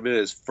 It might have been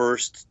his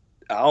first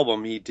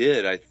album he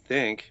did, I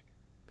think.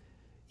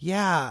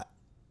 Yeah.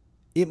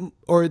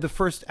 Or the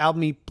first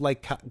album he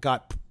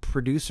got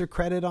producer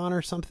credit on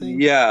or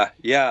something. Yeah.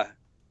 It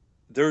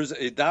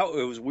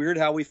was weird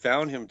how we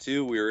found him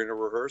too. We were in a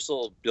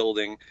rehearsal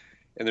building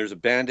and there's a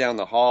band down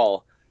the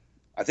hall.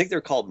 I think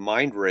they're called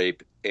Mind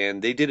Rape,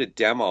 and they did a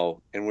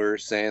demo and we were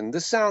saying,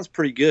 this sounds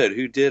pretty good.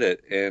 Who did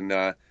it?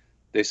 And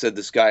they said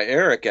this guy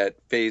Eric at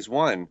Phase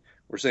One.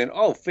 We're saying,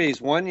 oh,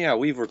 Phase One, yeah,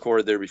 we've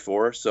recorded there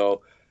before.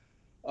 So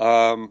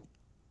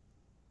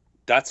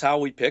that's how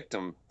we picked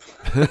him.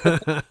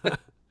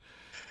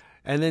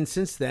 And then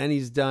since then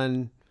he's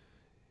done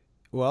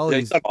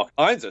he's done all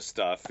kinds of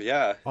stuff.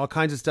 Yeah, all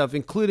kinds of stuff,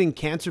 including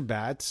Cancer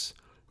Bats.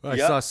 I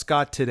saw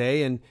Scott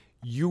today, and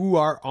you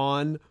are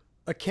on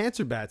a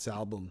Cancer Bats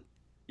album.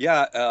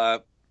 Yeah,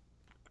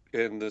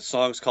 and the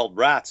song's called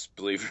Ratz,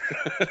 believe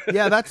it.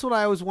 Yeah, that's what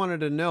I always wanted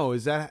to know.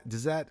 Does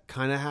that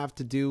kind of have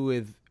to do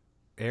with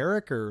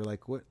Eric or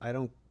like what?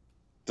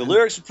 The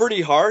lyrics are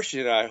pretty harsh,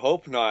 and I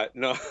hope not.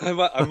 No,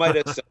 I might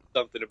have said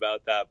something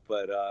about that,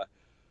 but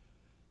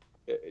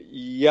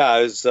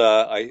Yeah,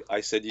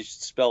 I said you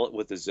should spell it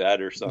with a Z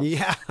or something.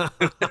 Yeah.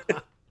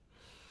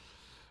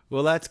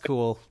 Well, that's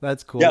cool.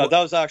 That's cool. Yeah,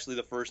 that was actually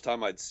the first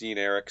time I'd seen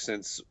Eric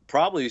since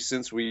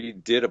we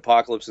did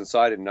Apocalypse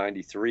Inside in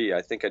 '93.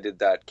 I think I did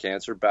that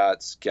Cancer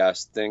Bats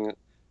guest thing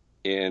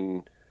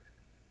in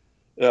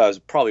it was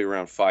probably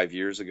around 5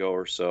 years ago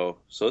or so.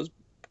 So it's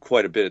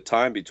quite a bit of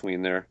time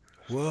between there.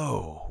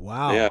 Whoa!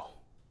 Wow. Yeah.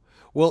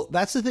 Well,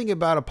 that's the thing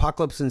about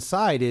Apocalypse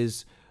Inside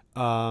is,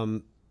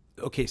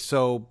 okay.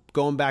 So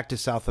going back to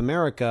South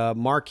America,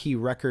 Marquee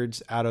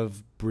Records out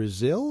of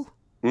Brazil.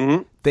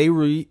 Mm-hmm.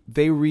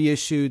 They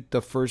reissued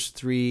the first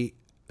 3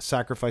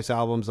 Sacrifice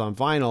albums on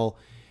vinyl.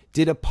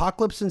 Did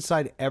Apocalypse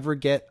Inside ever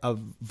get a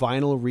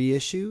vinyl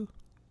reissue?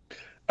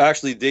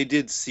 Actually, they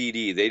did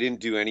CD. They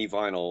didn't do any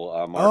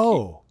vinyl.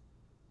 Marquee.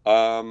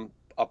 Oh.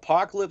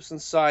 Apocalypse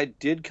Inside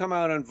did come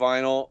out on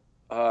vinyl.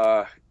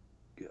 The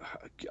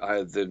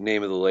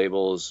name of the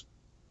label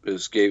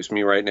escapes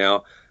me right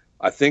now.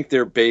 I think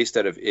they're based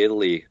out of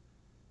Italy,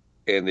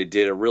 and they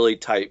did a really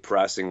tight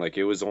pressing. Like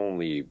it was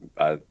only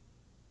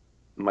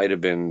might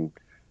have been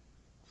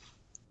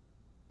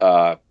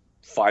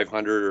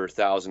 500 or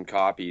 1,000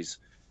 copies.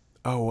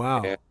 Oh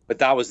wow! But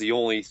that was the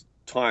only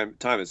time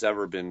it's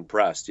ever been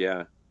pressed.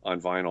 Yeah,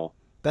 on vinyl.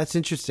 That's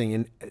interesting.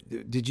 And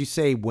did you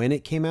say when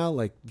it came out?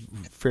 Like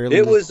fairly?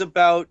 It was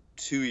about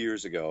 2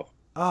 years ago.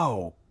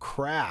 Oh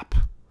crap!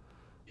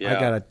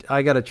 Yeah,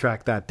 I gotta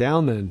track that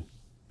down then.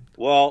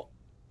 Well,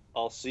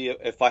 I'll see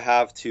if I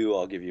have 2.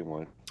 I'll give you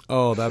one.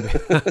 Oh,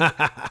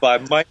 But I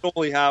might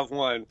only have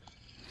one.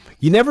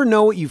 You never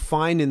know what you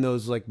find in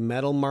those like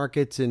metal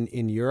markets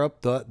in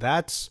Europe.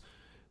 That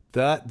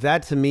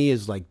to me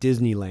is like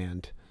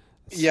Disneyland.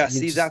 Yeah, You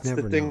see, just that's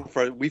never the thing.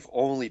 know. We've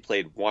only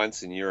played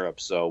once in Europe,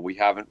 so we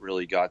haven't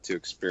really got to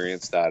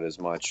experience that as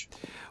much.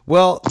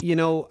 Well,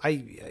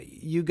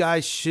 you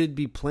guys should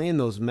be playing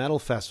those metal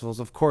festivals.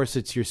 Of course,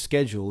 it's your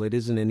schedule. It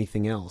isn't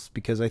anything else.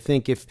 Because I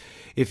think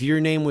if your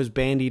name was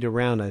bandied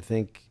around, I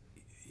think,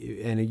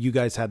 and you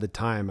guys had the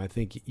time, I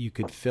think you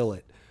could fill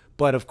it.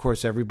 But of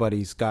course,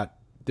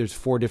 there's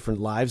 4 different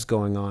lives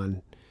going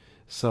on.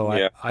 So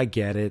yeah. I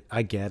get it.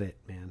 I get it,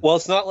 man. Well,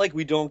 it's not like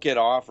we don't get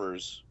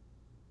offers.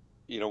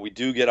 We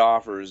do get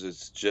offers.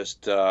 It's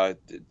just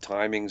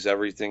timing's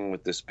everything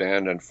with this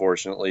band,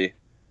 unfortunately.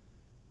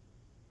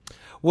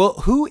 Well,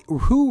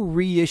 who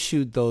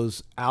reissued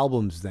those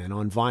albums then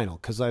on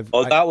vinyl? Because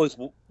that was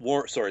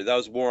War. Sorry, that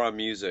was War on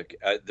Music.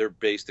 They're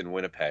based in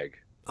Winnipeg.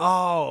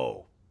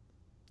 Oh,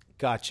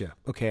 gotcha.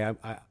 Okay,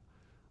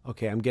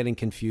 I'm getting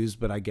confused,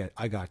 but I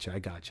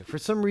gotcha. For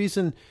some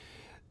reason,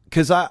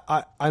 because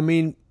I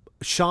mean,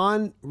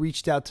 Sean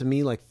reached out to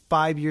me like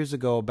 5 years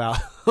ago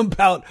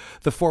about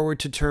the Forward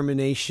to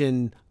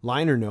Termination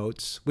liner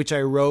notes, which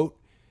I wrote,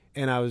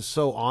 and I was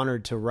so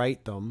honored to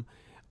write them.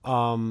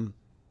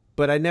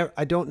 But I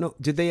don't know.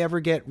 Did they ever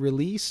get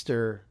released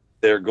or?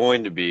 They're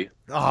going to be.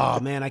 Oh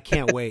man, I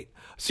can't wait.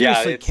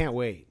 Seriously, can't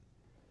wait.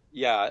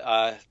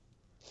 Yeah,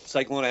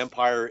 Cyclone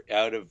Empire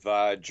out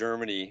of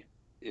Germany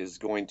is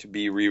going to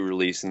be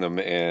re-releasing them,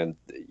 and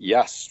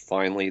yes,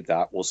 finally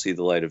that will see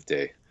the light of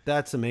day.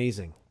 That's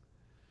amazing.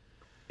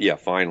 Yeah,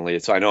 finally.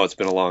 I know it's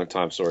been a long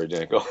time. Sorry,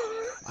 Danko.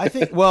 I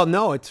think. Well,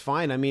 no, it's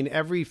fine. I mean,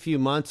 every few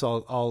months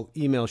I'll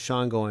email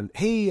Sean going,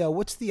 "Hey,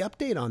 what's the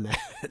update on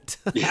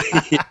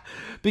that?"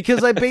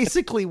 Because I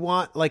basically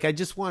I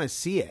just want to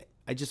see it.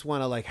 I just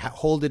want to like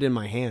hold it in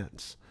my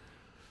hands.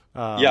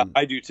 Yeah,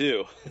 I do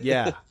too.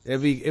 Yeah,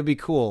 it'd be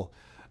cool.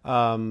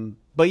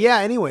 But yeah,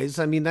 anyways,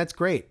 I mean, that's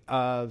great.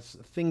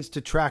 Things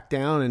to track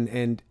down,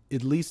 and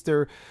at least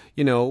they're,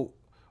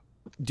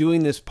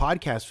 doing this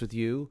podcast with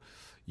you.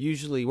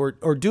 Usually,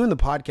 or doing the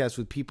podcast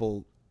with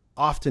people.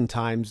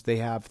 Oftentimes, they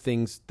have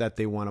things that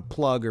they want to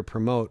plug or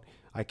promote.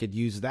 I could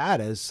use that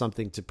as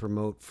something to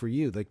promote for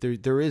you. Like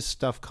there is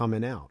stuff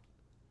coming out.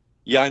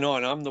 Yeah, I know,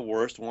 and I'm the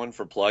worst one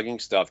for plugging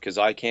stuff because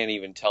I can't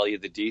even tell you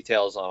the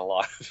details on a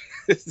lot of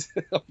it.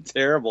 I'm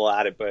terrible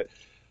at it, but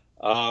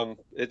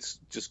it's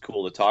just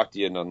cool to talk to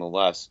you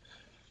nonetheless.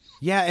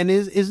 Yeah, and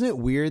isn't it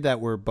weird that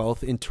we're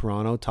both in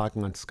Toronto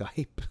talking on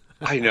Skype?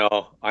 I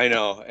know.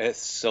 It's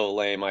so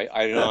lame.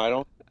 I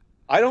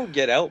don't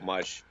get out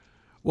much.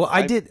 Well,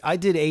 I did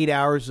 8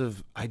 hours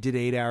of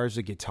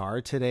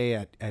guitar today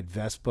at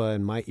Vespa,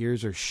 and my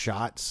ears are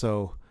shot.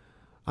 So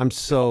I'm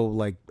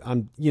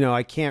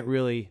I can't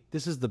really.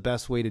 This is the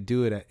best way to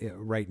do it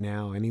right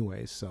now,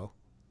 anyways. So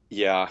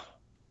yeah,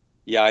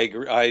 I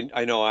agree.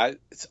 I know.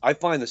 I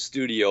find the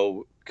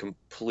studio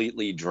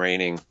completely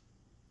draining.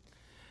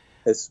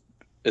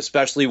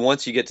 Especially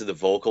once you get to the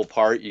vocal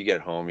part, you get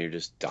home, you're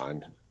just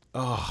done.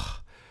 Oh,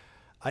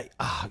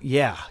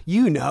 yeah,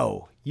 yeah.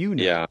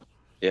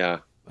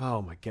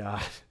 Oh my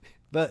God.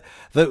 The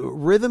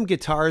rhythm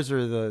guitars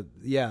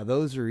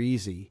those are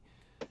easy.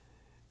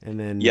 And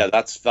then yeah,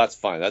 that's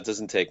fine. That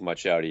doesn't take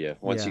much out of you.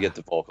 Once you get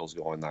the vocals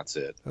going, that's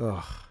it.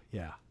 Oh,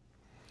 yeah.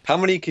 How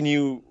many can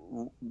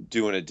you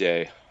do in a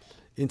day?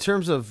 In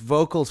terms of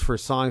vocals for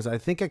songs, I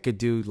think I could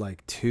do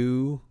like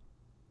 2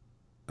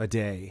 a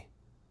day.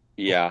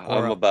 Yeah,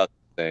 I'm about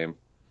the same.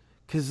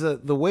 because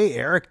the way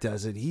Eric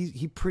does it,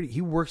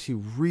 he works you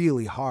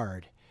really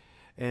hard,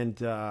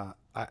 and I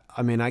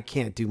mean I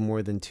can't do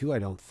more than 2, I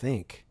don't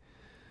think.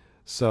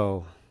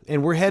 So,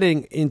 and we're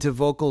heading into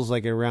vocals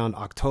like around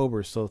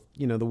October, so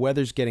you know the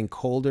weather's getting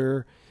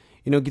colder.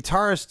 You know,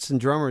 guitarists and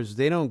drummers,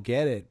 they don't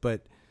get it,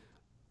 but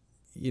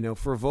you know,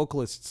 for a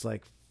vocalist, it's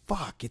like,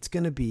 fuck, it's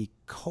gonna be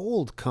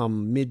cold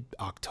come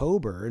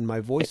mid-October, and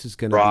my voice is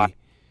gonna be.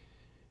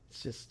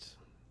 It's just,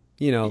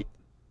 you know.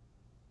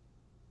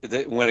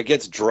 When it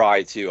gets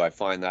dry too, I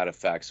find that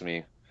affects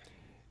me.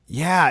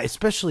 Yeah,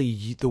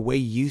 especially the way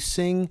you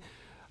sing.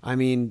 I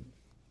mean,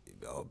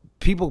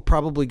 people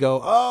probably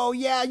go, "Oh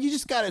yeah, you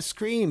just gotta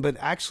scream," but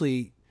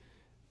actually,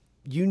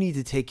 you need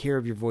to take care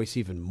of your voice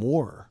even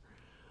more.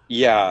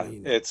 Yeah, I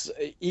mean, it's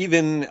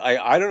even.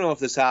 I don't know if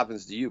this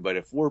happens to you, but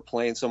if we're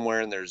playing somewhere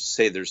and there's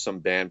some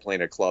band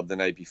playing a club the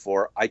night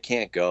before, I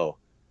can't go.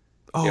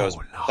 oh No.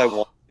 I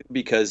want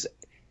because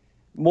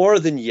more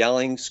than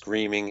yelling,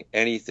 screaming,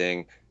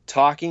 anything.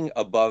 Talking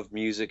above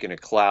music in a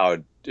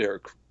crowd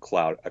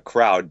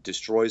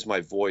destroys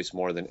my voice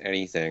more than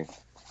anything.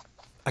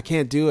 I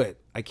can't do it.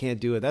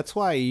 That's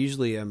why I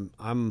usually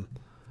I'm.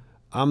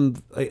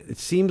 It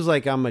seems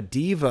like I'm a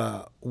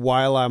diva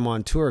while I'm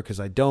on tour because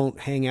I don't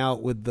hang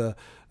out with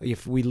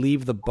if we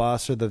leave the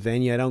bus or the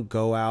venue, I don't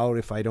go out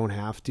if I don't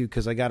have to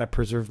because I got to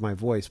preserve my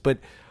voice. But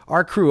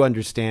our crew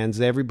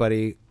understands.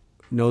 Everybody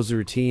knows the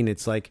routine.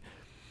 It's like,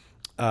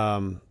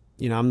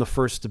 you know, I'm the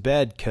first to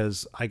bed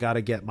because I got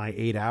to get my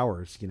 8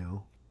 hours, you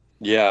know?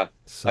 Yeah.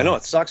 So, I know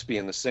it sucks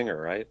being the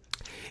singer, right?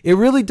 It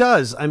really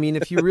does. I mean,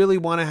 if you really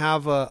want to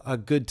have a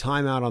good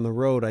time out on the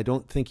road, I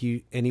don't think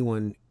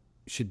anyone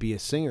should be a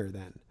singer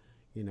then,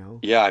 you know?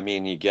 Yeah. I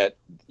mean, you get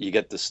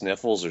the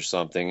sniffles or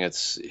something.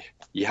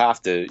 You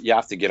have to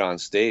get on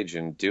stage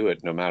and do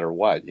it no matter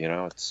what, you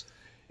know,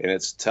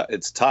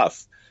 it's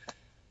tough.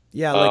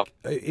 Yeah, like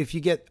if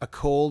you get a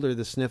cold or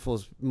the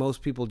sniffles,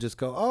 most people just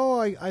go, "Oh,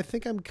 I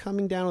think I'm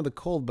coming down with a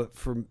cold." But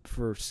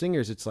for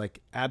singers, it's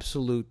like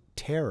absolute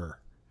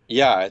terror.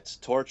 Yeah, it's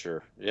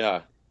torture.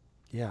 Yeah.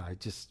 Yeah, I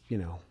just, you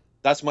know.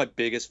 That's my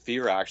biggest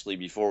fear actually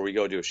before we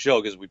go to a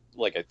show because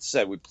like I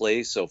said, we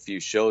play so few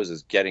shows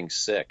is getting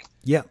sick.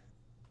 Yep.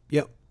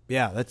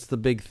 Yeah, that's the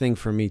big thing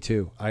for me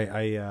too.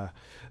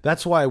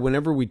 That's why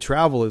whenever we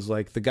travel is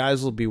like the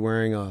guys will be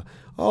wearing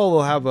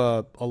they'll have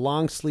a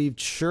long sleeved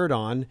shirt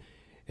on.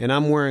 And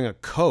I'm wearing a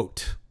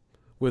coat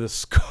with a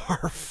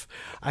scarf.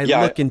 I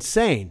look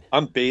insane.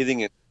 I'm bathing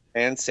in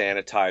hand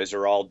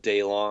sanitizer all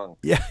day long.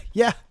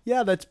 Yeah.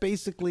 That's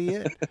basically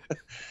it.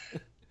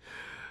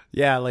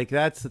 Yeah, like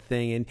that's the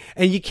thing,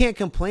 and you can't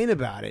complain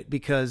about it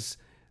because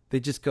they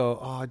just go,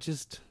 "Oh,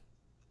 just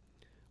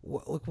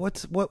look,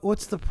 what's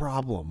the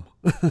problem?"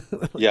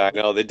 Yeah, I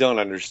know they don't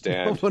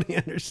understand. Nobody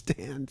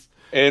understands.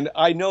 And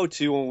I know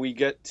too when we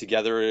get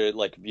together,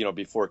 like you know,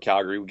 before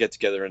Calgary, we get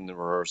together in the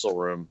rehearsal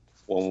room.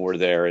 When we're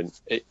there, and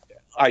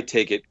I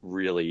take it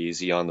really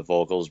easy on the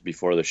vocals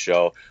before the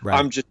show. Right.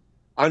 I'm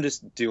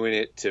just doing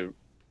it to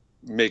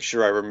make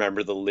sure I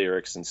remember the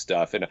lyrics and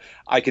stuff. And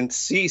I can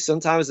see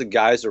sometimes the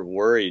guys are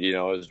worried, you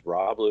know, is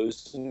Rob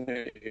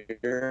losing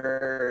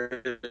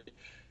here?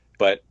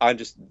 But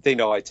they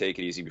know I take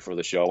it easy before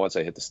the show. Once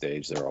I hit the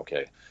stage, they're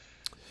okay.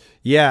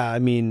 Yeah, I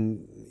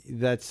mean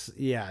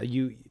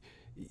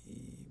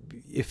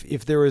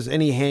If there was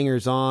any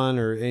hangers on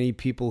or any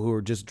people who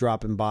are just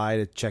dropping by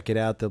to check it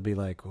out, they'll be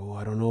like, "Oh,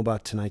 I don't know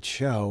about tonight's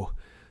show."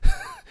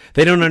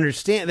 They don't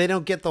understand. They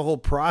don't get the whole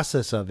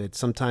process of it.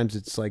 Sometimes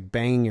it's like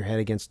banging your head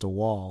against a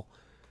wall.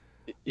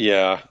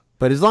 Yeah.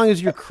 But as long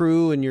as your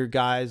crew and your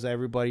guys,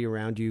 everybody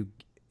around you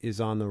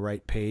is on the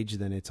right page,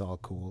 then it's all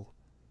cool.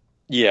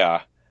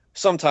 Yeah.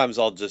 Sometimes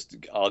I'll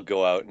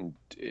go out and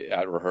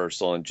at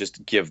rehearsal and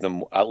just give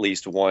them at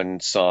least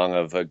one song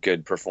of a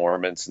good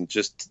performance and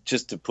just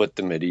to put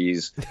them at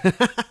ease.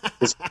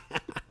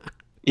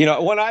 You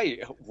know,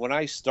 when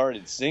I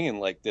started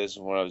singing like this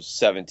when I was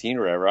 17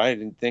 or whatever, I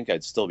didn't think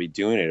I'd still be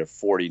doing it at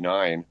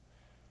 49.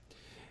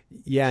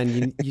 Yeah,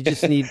 and you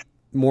just need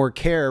more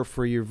care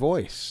for your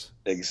voice.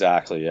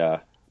 Exactly,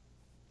 yeah.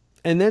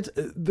 And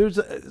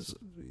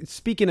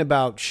speaking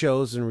about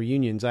shows and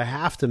reunions, I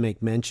have to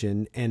make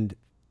mention and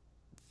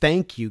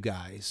thank you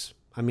guys.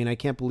 I mean, I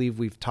can't believe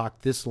we've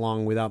talked this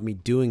long without me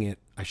doing it.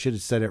 I should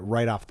have said it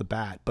right off the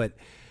bat. But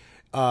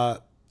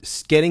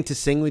getting to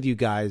sing with you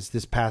guys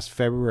this past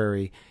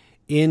February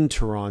in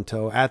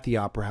Toronto at the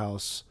Opera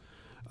House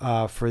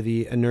for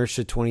the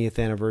Inertia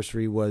 20th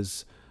anniversary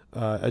was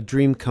a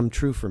dream come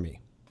true for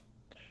me.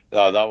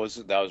 That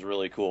was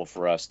really cool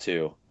for us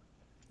too.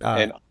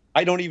 And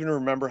I don't even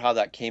remember how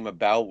that came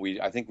about.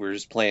 I think we were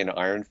just playing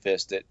Iron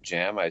Fist at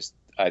Jam.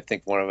 I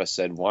think one of us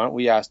said, "Why don't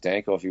we ask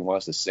Danko if he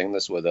wants to sing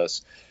this with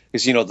us?"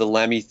 Because you know the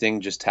Lemmy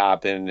thing just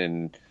happened,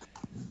 and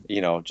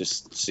you know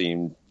just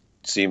seemed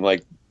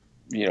like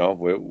you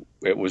know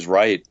it was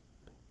right.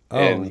 Oh,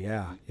 and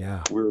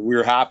yeah. We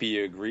were happy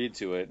you agreed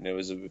to it, and it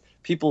was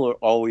people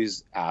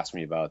always ask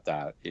me about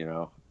that, you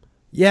know.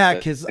 Yeah,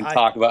 because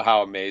talk about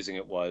how amazing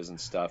it was and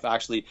stuff.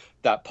 Actually,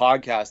 that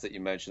podcast that you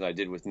mentioned I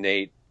did with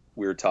Nate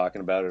we were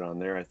talking about it on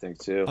there, I think,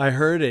 too. I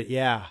heard it.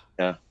 Yeah.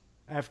 Yeah.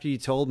 After you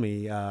told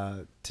me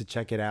to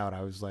check it out,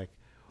 I was like,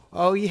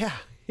 oh, yeah,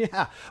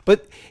 yeah.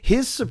 But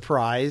his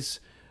surprise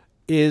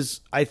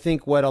is, I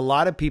think, what a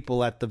lot of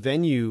people at the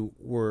venue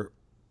were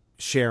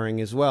sharing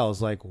as well.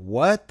 Is like,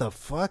 what the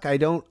fuck? I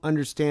don't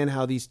understand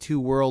how these two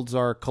worlds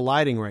are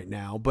colliding right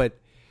now. But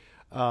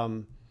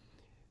no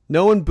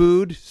one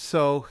booed,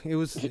 so it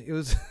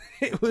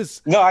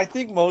was. No, I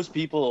think most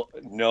people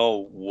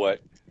know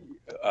what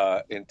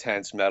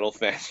intense metal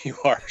fan you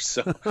are.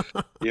 So,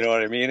 you know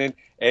what I mean?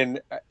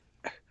 And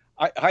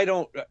I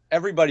don't,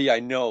 everybody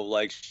I know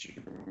likes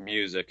your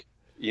music,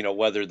 you know,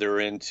 whether they're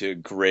into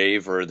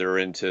Grave or they're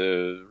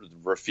into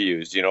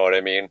Refused, you know what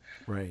I mean?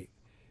 Right.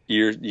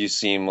 You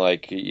seem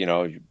like, you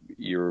know,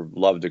 you're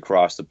loved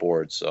across the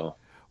board. So,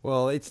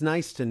 well, it's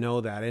nice to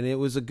know that. And it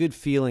was a good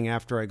feeling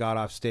after I got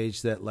off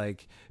stage that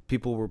like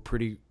people were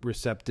pretty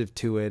receptive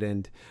to it.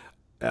 And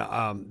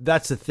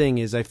that's the thing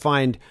is I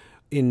find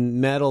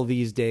in metal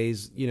these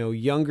days, you know,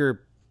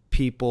 younger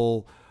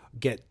people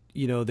get,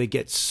 you know, they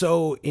get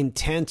so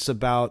intense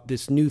about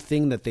this new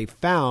thing that they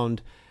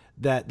found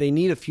that they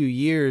need a few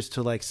years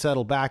to like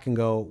settle back and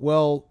go,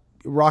 well,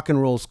 rock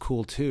and roll's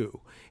cool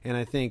too. And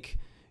I think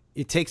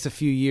it takes a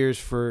few years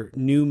for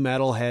new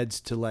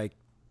metalheads to like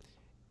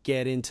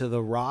get into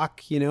the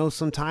rock, you know,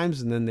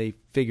 sometimes, and then they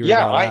figure it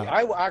all out.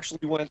 I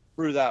actually went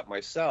through that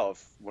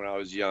myself when I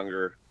was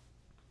younger.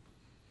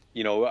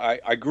 You know,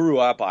 I grew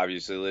up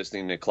obviously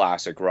listening to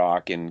classic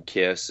rock and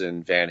Kiss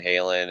and Van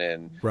Halen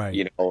and, right.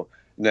 You know,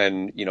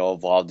 then, you know,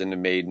 evolved into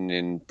Maiden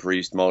and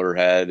Priest,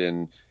 Motorhead,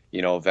 and,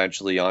 you know,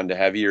 eventually on to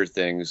heavier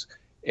things.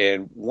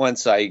 And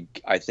once I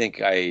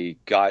think I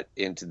got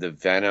into the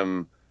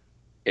Venom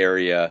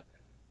area,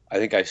 I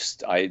think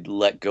I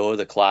let go of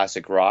the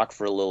classic rock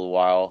for a little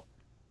while.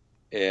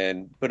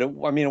 But it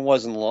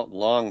wasn't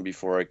long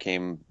before I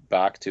came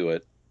back to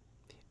it.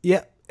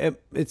 Yeah.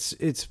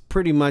 It's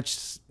pretty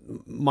much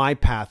my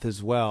path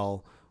as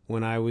well.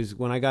 When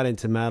I got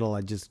into metal,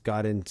 I just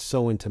got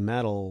so into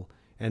metal,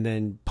 and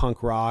then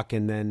punk rock,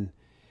 and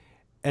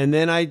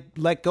then I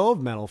let go of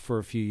metal for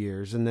a few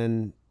years, and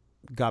then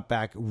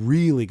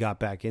really got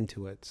back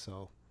into it.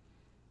 So,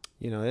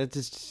 you know,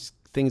 it's just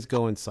things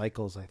go in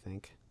cycles, I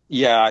think.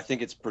 Yeah, I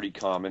think it's pretty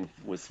common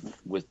with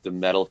the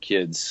metal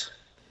kids.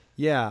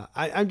 Yeah,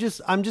 I'm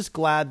just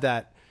glad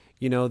that,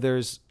 you know,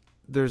 there's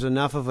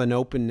enough of an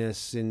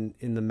openness in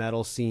the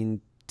metal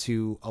scene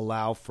to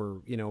allow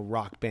for, you know,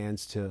 rock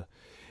bands to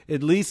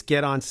at least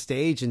get on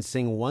stage and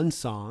sing one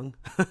song.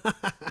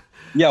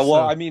 Yeah,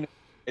 well, I mean,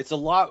 it's a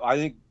lot. I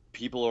think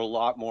people are a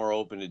lot more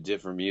open to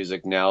different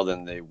music now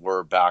than they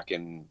were back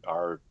in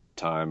our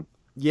time.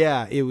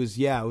 Yeah, it was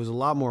a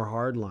lot more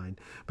hardline.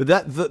 But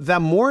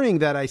that morning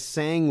that I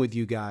sang with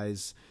you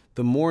guys,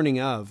 the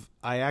morning of,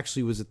 I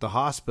actually was at the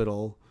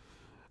hospital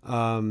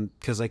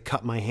because I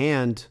cut my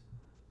hand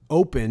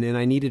open and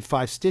I needed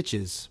 5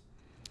 stitches.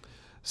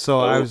 So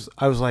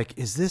I was like,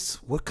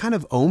 what kind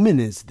of omen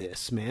is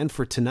this, man,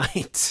 for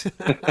tonight?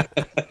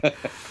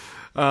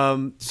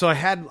 So I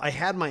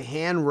had my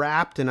hand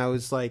wrapped, and I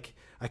was like,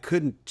 I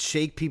couldn't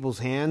shake people's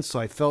hands. So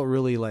I felt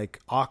really like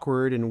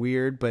awkward and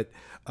weird. But,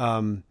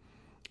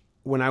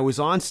 when I was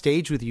on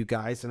stage with you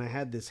guys and I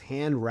had this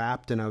hand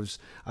wrapped and I was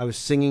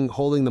singing,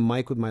 holding the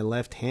mic with my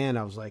left hand,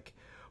 I was like,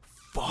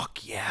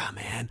 fuck yeah,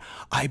 man.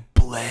 I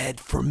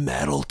bled for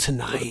metal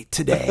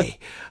today.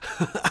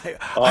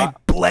 I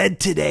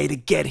bled today to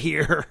get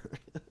here.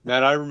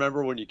 Man, I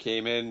remember when you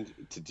came in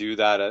to do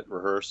that at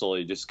rehearsal,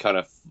 you just kind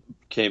of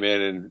came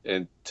in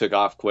and took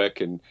off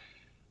quick. And,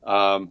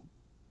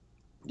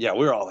 yeah,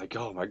 we were all like,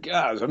 oh my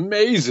God, it's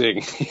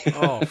amazing.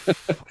 Oh,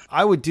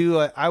 I would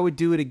do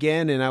it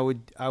again. And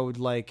I would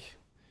like,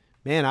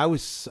 man, I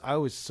was so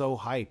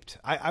hyped.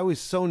 I was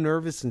so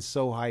nervous and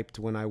so hyped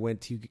when I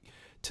went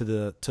to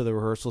the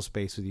rehearsal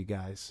space with you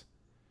guys.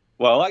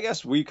 Well, I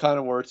guess we kind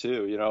of were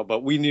too, you know,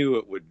 but we knew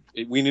it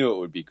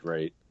would be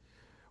great.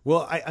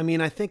 Well, I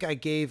mean, I think I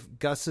gave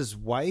Gus's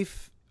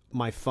wife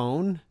my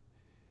phone.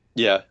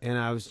 Yeah. And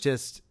I was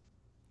just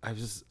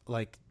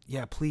like,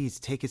 yeah, please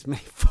take as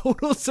many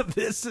photos of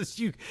this as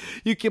you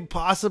can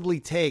possibly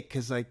take.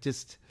 'Cause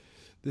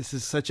this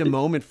is such a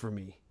moment for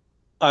me.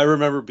 I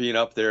remember being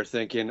up there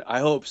thinking, I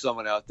hope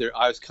someone out there,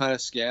 I was kind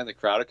of scanning the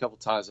crowd a couple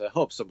times. I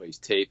hope somebody's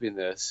taping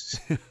this.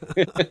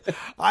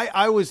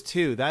 I was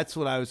too. That's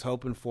what I was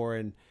hoping for.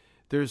 And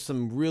there's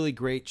some really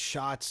great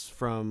shots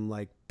from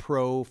like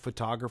pro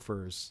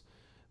photographers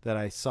that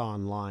I saw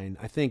online.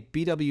 I think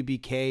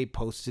BWBK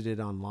posted it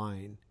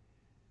online.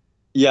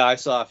 Yeah, I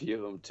saw a few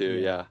of them too.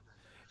 Yeah.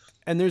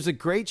 And there's a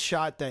great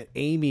shot that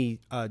Amy,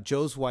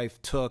 Joe's wife,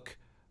 took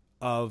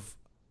of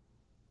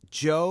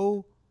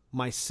Joe,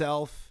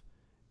 myself,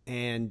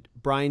 and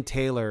Brian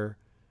Taylor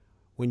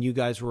when you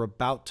guys were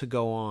about to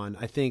go on.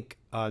 I think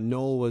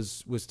Noel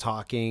was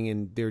talking,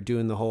 and they were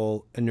doing the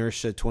whole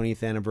Inertia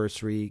 20th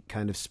anniversary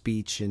kind of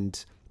speech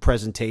and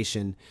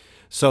presentation.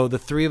 So the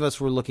three of us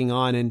were looking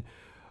on, and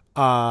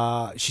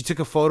she took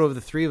a photo of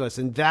the three of us,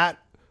 and that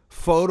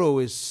photo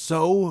is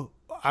so,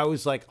 I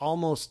was like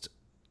almost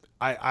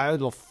I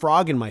had a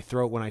frog in my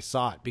throat when I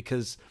saw it,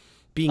 because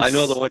I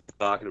know the one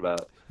you're talking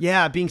about.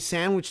 Yeah, being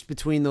sandwiched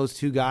between those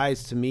two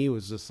guys to me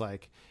was just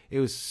like, it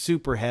was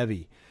super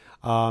heavy.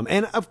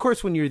 And of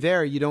course, when you're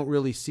there, you don't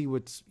really see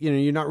what's,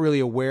 you're not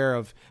really aware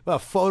of, well, a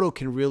photo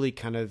can really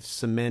kind of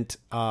cement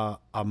a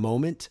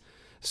moment.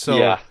 So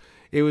Yeah.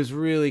 it was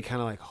really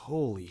kind of like,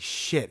 holy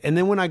shit. And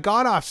then when I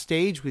got off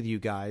stage with you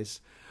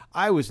guys,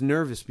 I was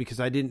nervous because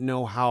I didn't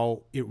know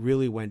how it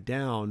really went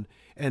down.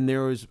 And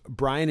there was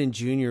Brian and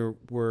Junior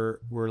were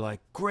like,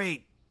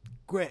 great.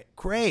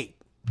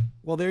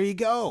 Well, there you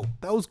go.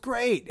 That was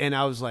great. And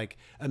I was like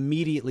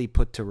immediately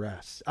put to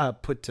rest, I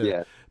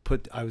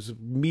was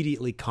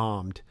immediately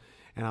calmed,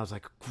 and I was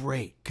like,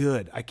 great,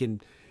 good. I can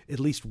at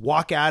least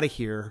walk out of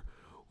here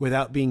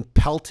without being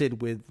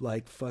pelted with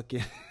like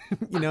fucking,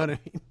 you know what I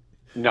mean?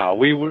 No,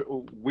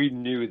 we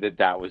knew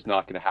that was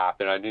not going to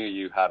happen. I knew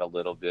you had a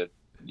little bit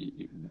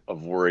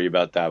of worry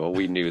about that, but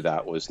we knew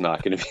that was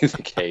not going to be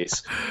the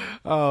case.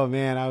 Oh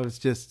man, I was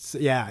just,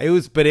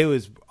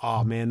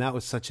 oh man, that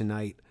was such a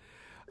night.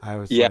 I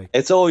was like,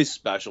 it's always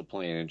special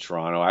playing in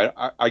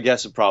Toronto. I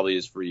guess it probably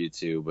is for you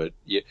too, but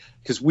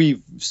because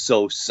we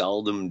so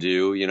seldom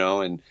do,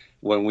 and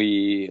when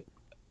we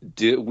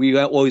do, we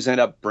always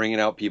end up bringing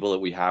out people that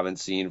we haven't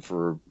seen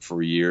for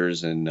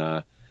years.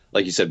 And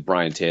like you said,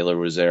 Brian Taylor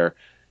was there.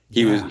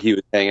 He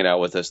was hanging out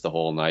with us the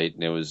whole night,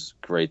 and it was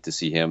great to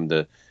see him.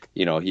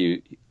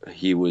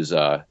 He was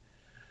a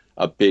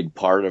big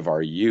part of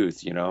our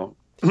youth,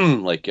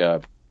 like.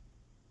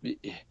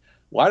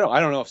 Well, I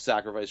don't know if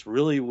Sacrifice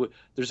really would.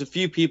 There's a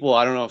few people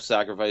I don't know if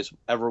Sacrifice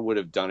ever would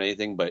have done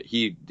anything, but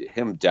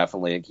him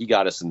definitely. He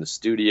got us in the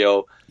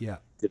studio. Yeah,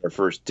 did our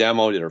first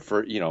demo, did our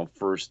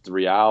first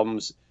 3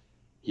 albums.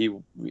 We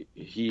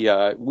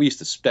used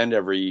to spend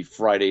every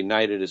Friday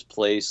night at his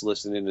place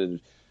listening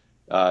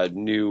to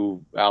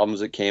new albums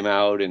that came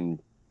out, and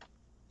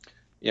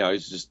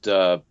it's just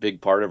a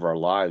big part of our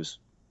lives.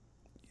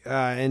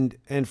 And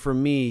for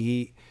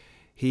me,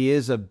 he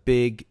is a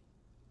big.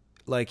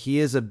 Like, he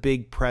is a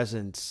big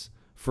presence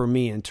for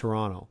me in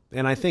Toronto.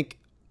 And I think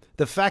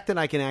the fact that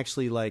I can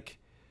actually like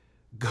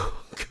go,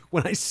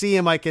 when I see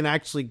him, I can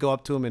actually go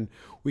up to him and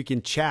we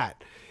can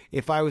chat.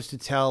 If I was to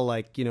tell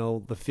the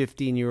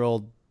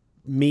 15-year-old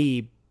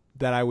me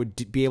that I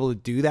would be able to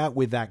do that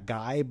with that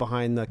guy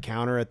behind the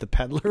counter at the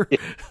Peddler,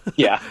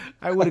 yeah,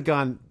 I would have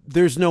gone,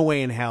 there's no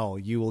way in hell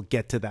you will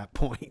get to that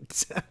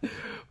point.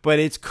 But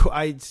it's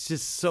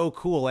just so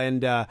cool.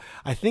 And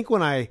I think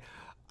when I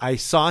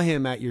saw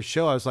him at your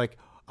show, I was like,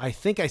 I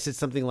think I said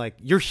something like,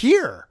 you're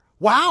here.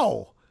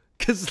 Wow.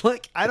 Because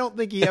I don't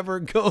think he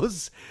ever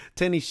goes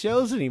to any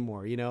shows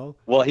anymore,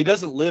 Well, he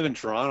doesn't live in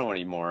Toronto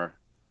anymore.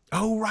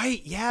 Oh, right.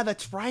 Yeah,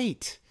 that's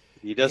right.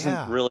 He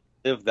doesn't really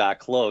live that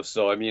close.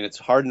 So, I mean, it's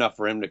hard enough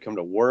for him to come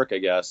to work, I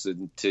guess,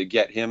 and to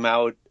get him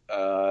out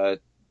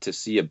to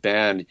see a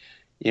band.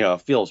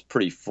 It feels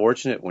pretty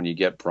fortunate when you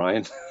get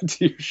Brian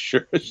to your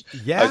church.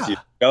 Yeah. As you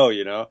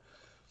go,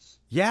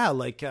 Yeah,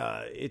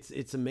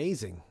 it's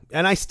amazing.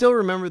 And I still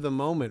remember the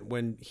moment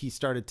when he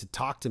started to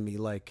talk to me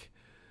like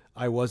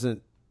I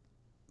wasn't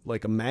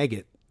like a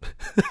maggot.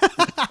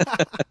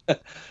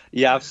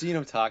 Yeah, I've seen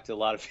him talk to a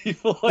lot of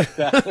people like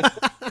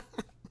that.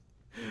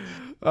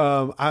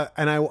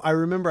 I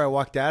remember I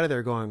walked out of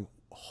there going,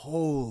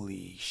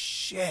 holy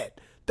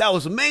shit, that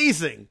was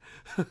amazing.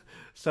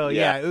 So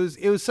yeah,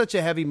 it was such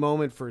a heavy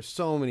moment for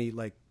so many.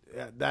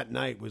 That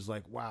night was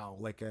like, wow,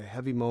 like a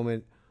heavy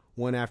moment,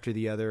 one after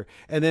the other.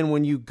 And then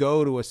when you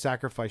go to a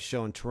Sacrifice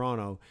show in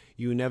Toronto,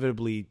 you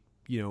inevitably,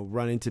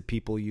 run into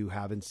people you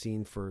haven't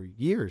seen for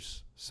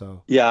years.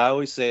 So yeah, I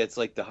always say it's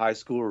like the high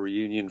school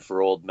reunion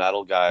for old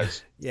metal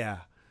guys. Yeah,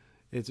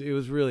 it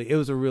was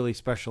a really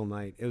special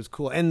night. It was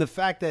cool. And the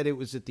fact that it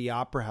was at the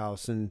Opera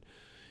House, and,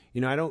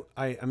 I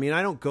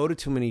don't go to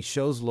too many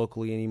shows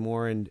locally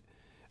anymore. And,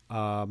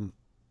 I've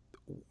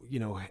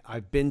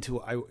been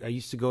to, I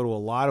used to go to a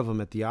lot of them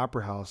at the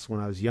Opera House when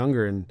I was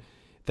younger, and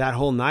that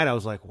whole night I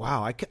was like,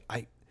 wow,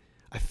 I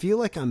feel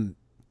like I'm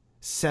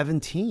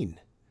 17,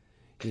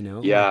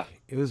 Yeah.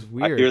 It was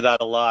weird. I hear that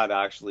a lot,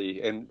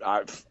 actually. And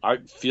I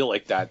feel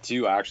like that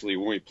too, actually,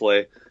 when we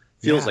play.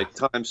 Feels like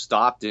time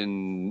stopped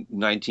in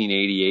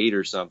 1988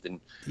 or something.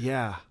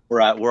 Yeah.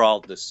 We're all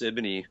at the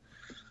Siboney.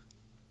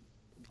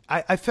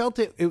 I felt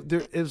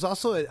it was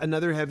also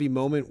another heavy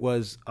moment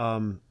was,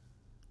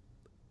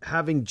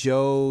 having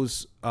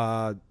Joe's,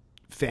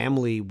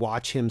 family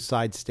watch him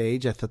side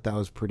stage. I thought that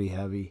was pretty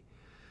heavy.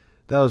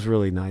 That was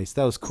really nice.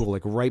 That was cool.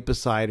 Like right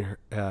beside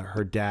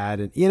her dad.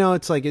 And,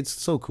 it's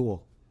so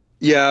cool.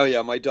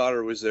 Yeah. My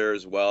daughter was there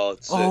as well.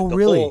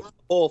 Really? The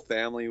whole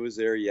family was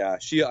there. Yeah.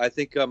 I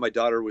think my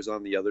daughter was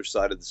on the other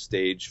side of the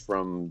stage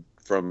from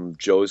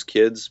Joe's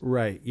kids.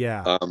 Right.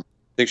 Yeah. I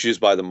think she was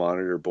by the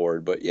monitor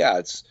board, but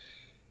yeah,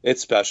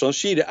 it's special.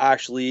 She'd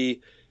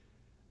actually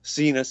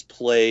seen us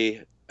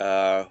play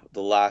the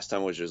last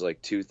time, which was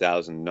like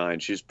 2009.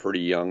 She was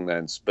pretty young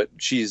then, but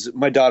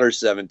my daughter's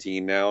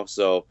 17 now.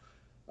 So,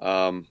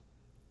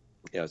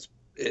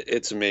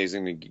 it's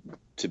amazing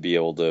to be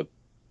able to,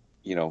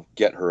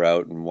 get her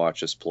out and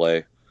watch us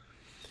play.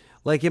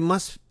 Like it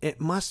must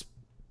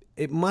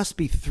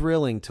be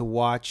thrilling to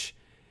watch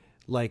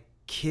like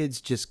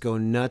kids just go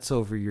nuts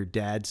over your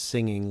dad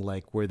singing,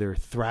 like where they're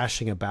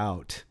thrashing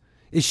about.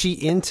 Is she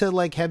into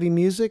like heavy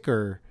music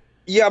or?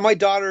 Yeah, my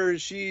daughter,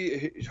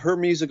 her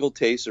musical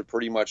tastes are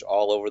pretty much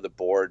all over the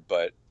board,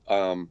 but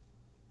I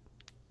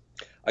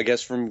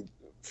guess from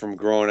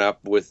growing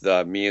up with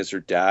me as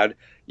her dad,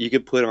 you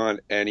could put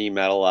on any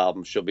metal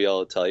album, she'll be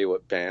able to tell you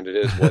what band it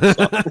is, what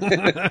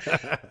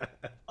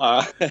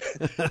song.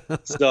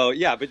 So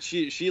yeah, but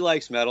she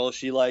likes metal.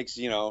 She likes,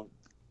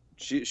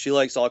 she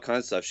likes all kinds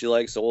of stuff. She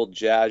likes old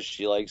jazz.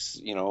 She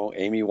likes,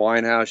 Amy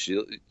Winehouse.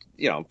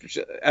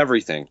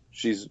 Everything.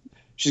 She's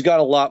got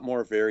a lot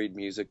more varied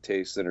music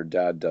taste than her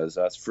dad does.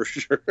 That's for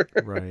sure.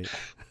 Right.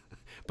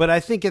 But I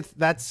think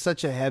that's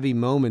such a heavy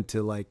moment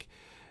to like,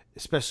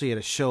 especially at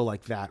a show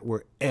like that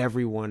where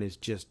everyone is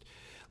just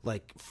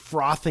like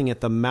frothing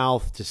at the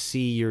mouth to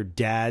see your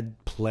dad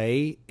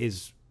play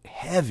is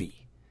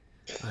heavy.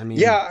 I mean,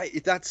 yeah,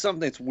 that's something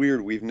that's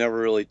weird. We've never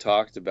really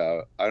talked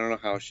about. I don't know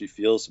how she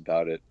feels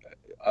about it,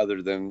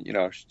 other than,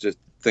 she just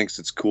thinks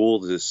it's cool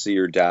to see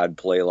her dad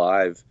play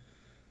live.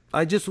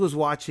 I just was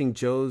watching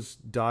Joe's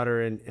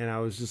daughter and I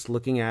was just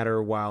looking at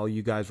her while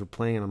you guys were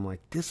playing. And I'm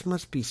like, this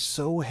must be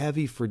so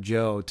heavy for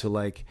Joe to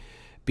like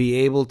be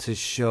able to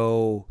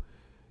show,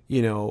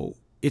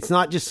 it's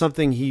not just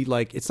something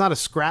it's not a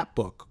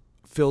scrapbook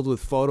filled with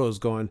photos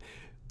going,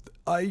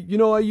 I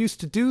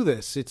used to do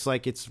this. It's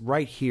like, it's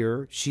right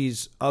here.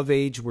 She's of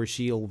age where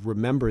she'll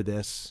remember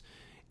this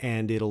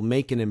and it'll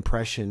make an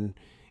impression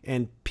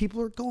and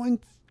people are going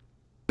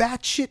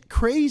batshit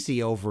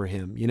crazy over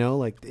him,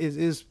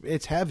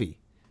 it's heavy.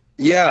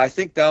 Yeah. I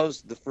think that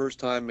was the first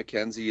time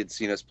Mackenzie had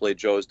seen us play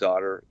Joe's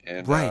daughter,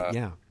 and right.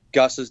 Yeah.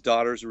 Gus's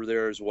daughters were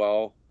there as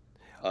well.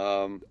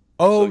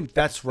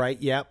 That's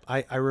right. Yep.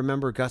 I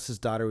remember Gus's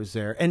daughter was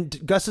there. And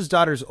Gus's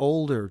daughter's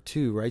older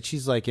too, right?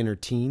 She's like in her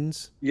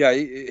teens. Yeah,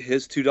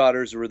 his two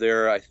daughters were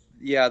there.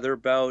 They're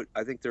about,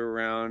 I think they're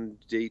around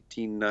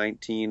 18,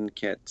 19.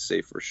 Can't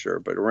say for sure,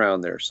 but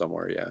around there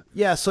somewhere, yeah.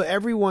 Yeah, so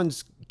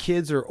everyone's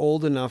kids are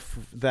old enough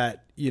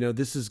that,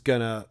 this is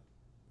gonna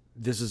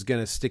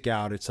stick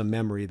out. It's a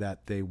memory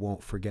that they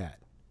won't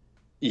forget.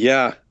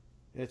 Yeah.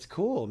 It's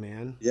cool,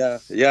 man. Yeah.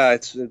 Yeah,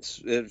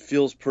 it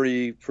feels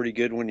pretty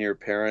good when you're a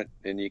parent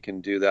and you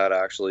can do that,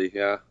 actually.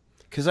 Yeah.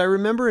 Because I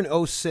remember in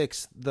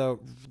 2006,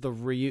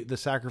 the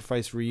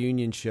Sacrifice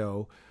reunion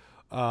show,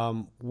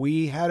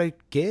 we had a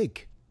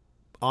gig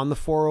on the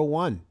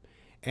 401,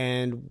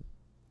 and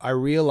I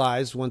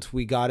realized once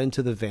we got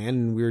into the van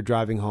and we were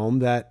driving home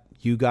that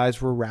you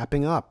guys were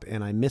wrapping up,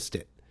 and I missed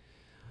it.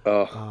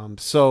 And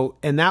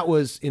that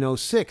was in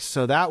 2006,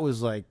 so that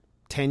was like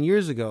 10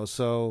 years ago.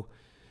 So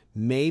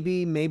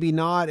maybe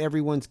not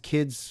everyone's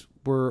kids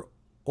were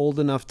old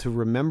enough to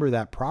remember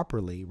that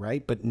properly,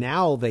 right? But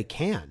now they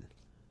can.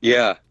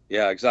 Yeah,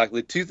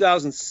 exactly.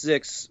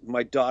 2006,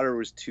 my daughter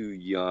was too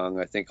young.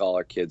 I think all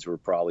our kids were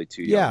probably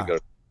too young to go.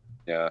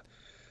 Yeah.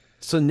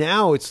 So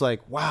now it's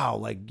like, wow,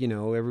 like,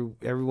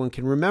 everyone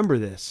can remember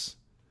this.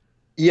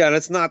 Yeah, and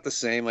it's not the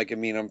same. Like, I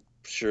mean, I'm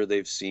sure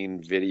they've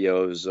seen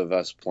videos of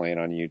us playing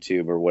on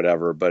YouTube or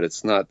whatever, but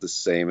it's not the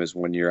same as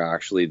when you're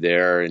actually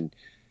there and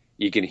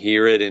you can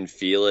hear it and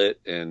feel it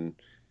and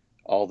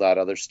all that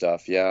other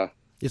stuff. Yeah.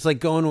 It's like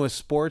going to a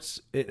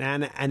sports,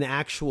 an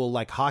actual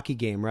like hockey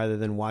game rather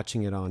than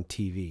watching it on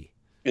TV.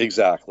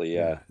 Exactly.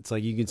 Yeah. It's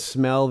like you could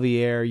smell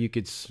the air. You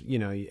could,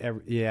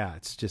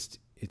 it's just,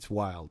 it's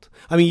wild.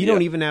 I mean, you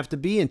don't even have to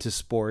be into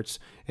sports.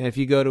 And if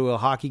you go to a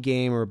hockey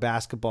game or a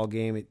basketball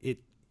game,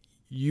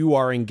 you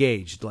are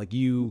engaged. Like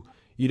you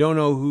don't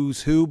know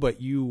who's who, but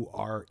you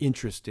are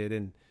interested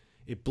and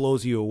it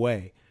blows you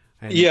away.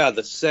 And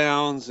the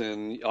sounds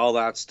and all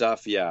that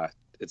stuff. Yeah.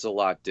 It's a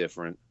lot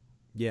different.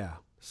 Yeah.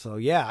 So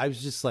I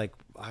was just like,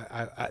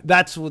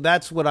 that's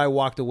what I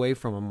walked away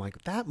from. I'm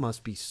like, that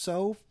must be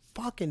so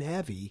fucking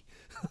heavy,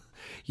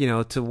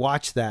 to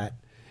watch that.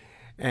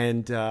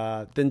 And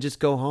then just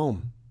go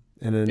home.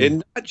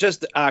 And not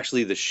just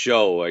actually the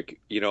show,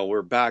 like,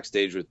 we're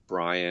backstage with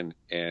Brian,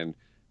 and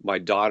my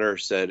daughter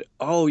said,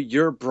 "Oh,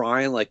 you're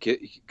Brian," like,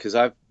 because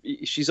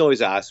she's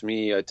always asked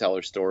me, I tell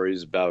her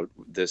stories about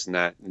this and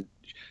that, and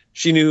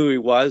she knew who he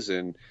was,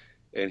 and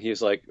he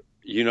was like,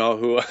 "You know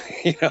who,"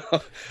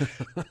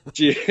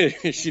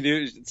 she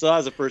knew. So that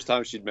was the first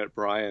time she'd met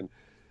Brian,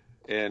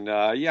 and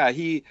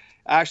he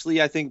actually,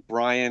 I think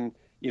Brian,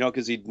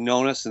 because he'd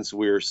known us since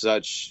we were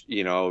such,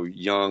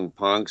 young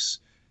punks,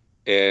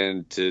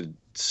 and to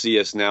see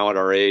us now at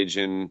our age,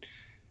 and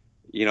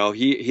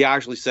he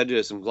actually said to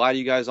us, "I'm glad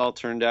you guys all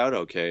turned out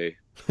okay."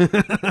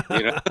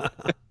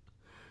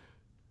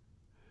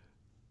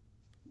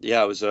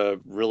 Yeah, it was a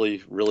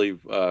really, really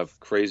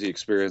crazy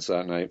experience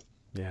that night.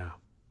 Yeah.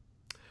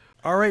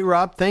 All right,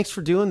 Rob, thanks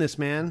for doing this,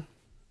 man.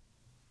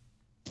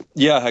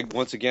 Yeah,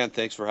 once again,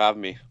 thanks for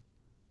having me.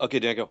 Okay,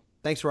 Danko.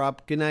 Thanks,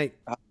 Rob. Good night.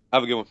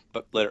 Have a good one.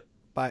 Later.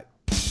 Bye.